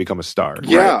that's how I become a star.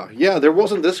 Yeah, yeah. There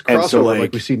wasn't this And crossover so,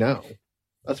 like we see now.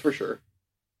 That's for sure.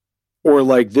 Or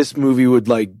this movie would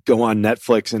go on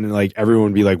Netflix, and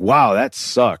everyone would be wow, that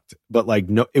sucked, but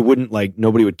no, it wouldn't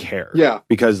nobody would care. Yeah,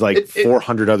 because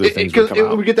 400 other things would come it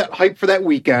out. would get that hype for that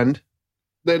weekend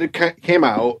that it came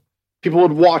out. People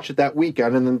would watch it that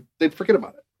weekend, and then they'd forget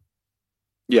about it.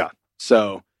 Yeah,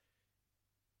 so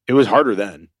it was harder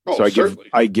then. Oh, so certainly.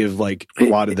 I give a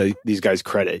lot of these guys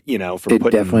credit, for It putting.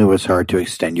 definitely was hard to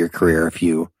extend your career if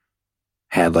you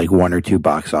had one or two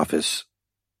box office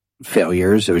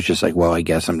failures. It was just well, I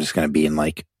guess I'm just going to be in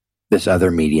this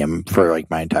other medium for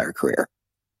my entire career.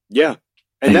 Yeah.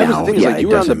 And that was the thing, is yeah, like you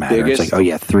it were on the doesn't matter. biggest. It's like, oh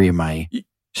yeah, 3 of my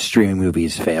streaming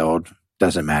movies failed.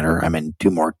 Doesn't matter. I'm in 2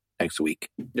 more next week.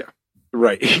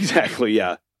 Right, exactly,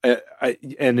 yeah.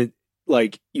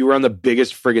 Like you were on the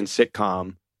biggest friggin'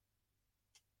 sitcom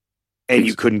and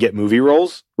you couldn't get movie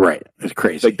roles. Right. It's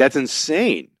crazy. Like that's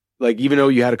insane. Like even though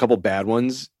you had a couple bad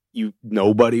ones,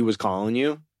 nobody was calling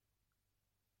you.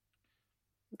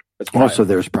 That's wild. Also,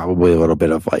 there's probably a little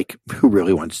bit of like, who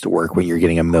really wants to work when you're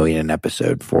getting $1 million an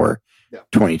episode for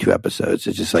 22 episodes?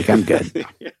 It's just like, I'm good.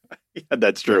 yeah,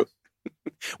 that's true.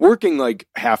 Working like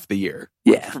half the year.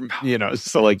 Yeah.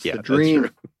 So like, yeah, the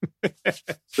dream. That's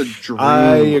true. It's a dream.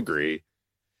 I agree.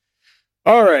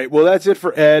 All right. Well, that's it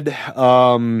for Ed.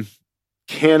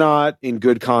 Cannot in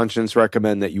good conscience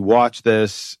recommend that you watch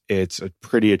this. It's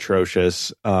pretty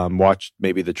atrocious. Watch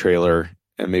maybe the trailer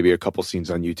and maybe a couple scenes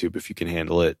on YouTube if you can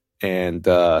handle it, and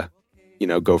go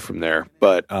from there.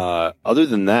 But other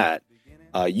than that,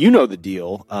 the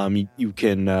deal. You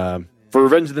can for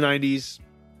Revenge of the 90s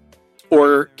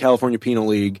or California Penal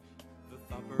League,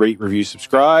 rate, review,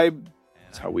 subscribe.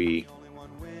 That's how we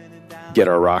get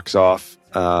our rocks off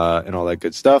and all that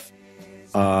good stuff.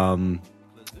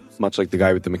 Much like the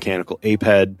guy with the mechanical ape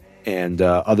head. And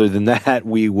other than that,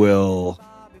 we will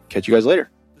catch you guys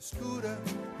later. The Scooter,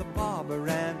 the Barber,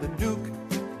 and the Duke.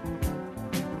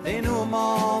 They knew them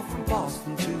all from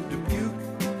Boston to Dubuque,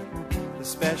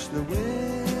 especially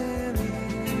Willie,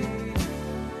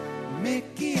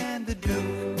 Mickey, and the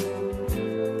Duke.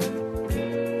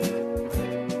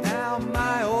 Now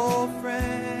my old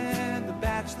friend, the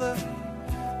bachelor,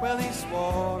 well, he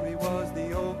swore he was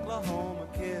the Oklahoma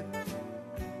kid.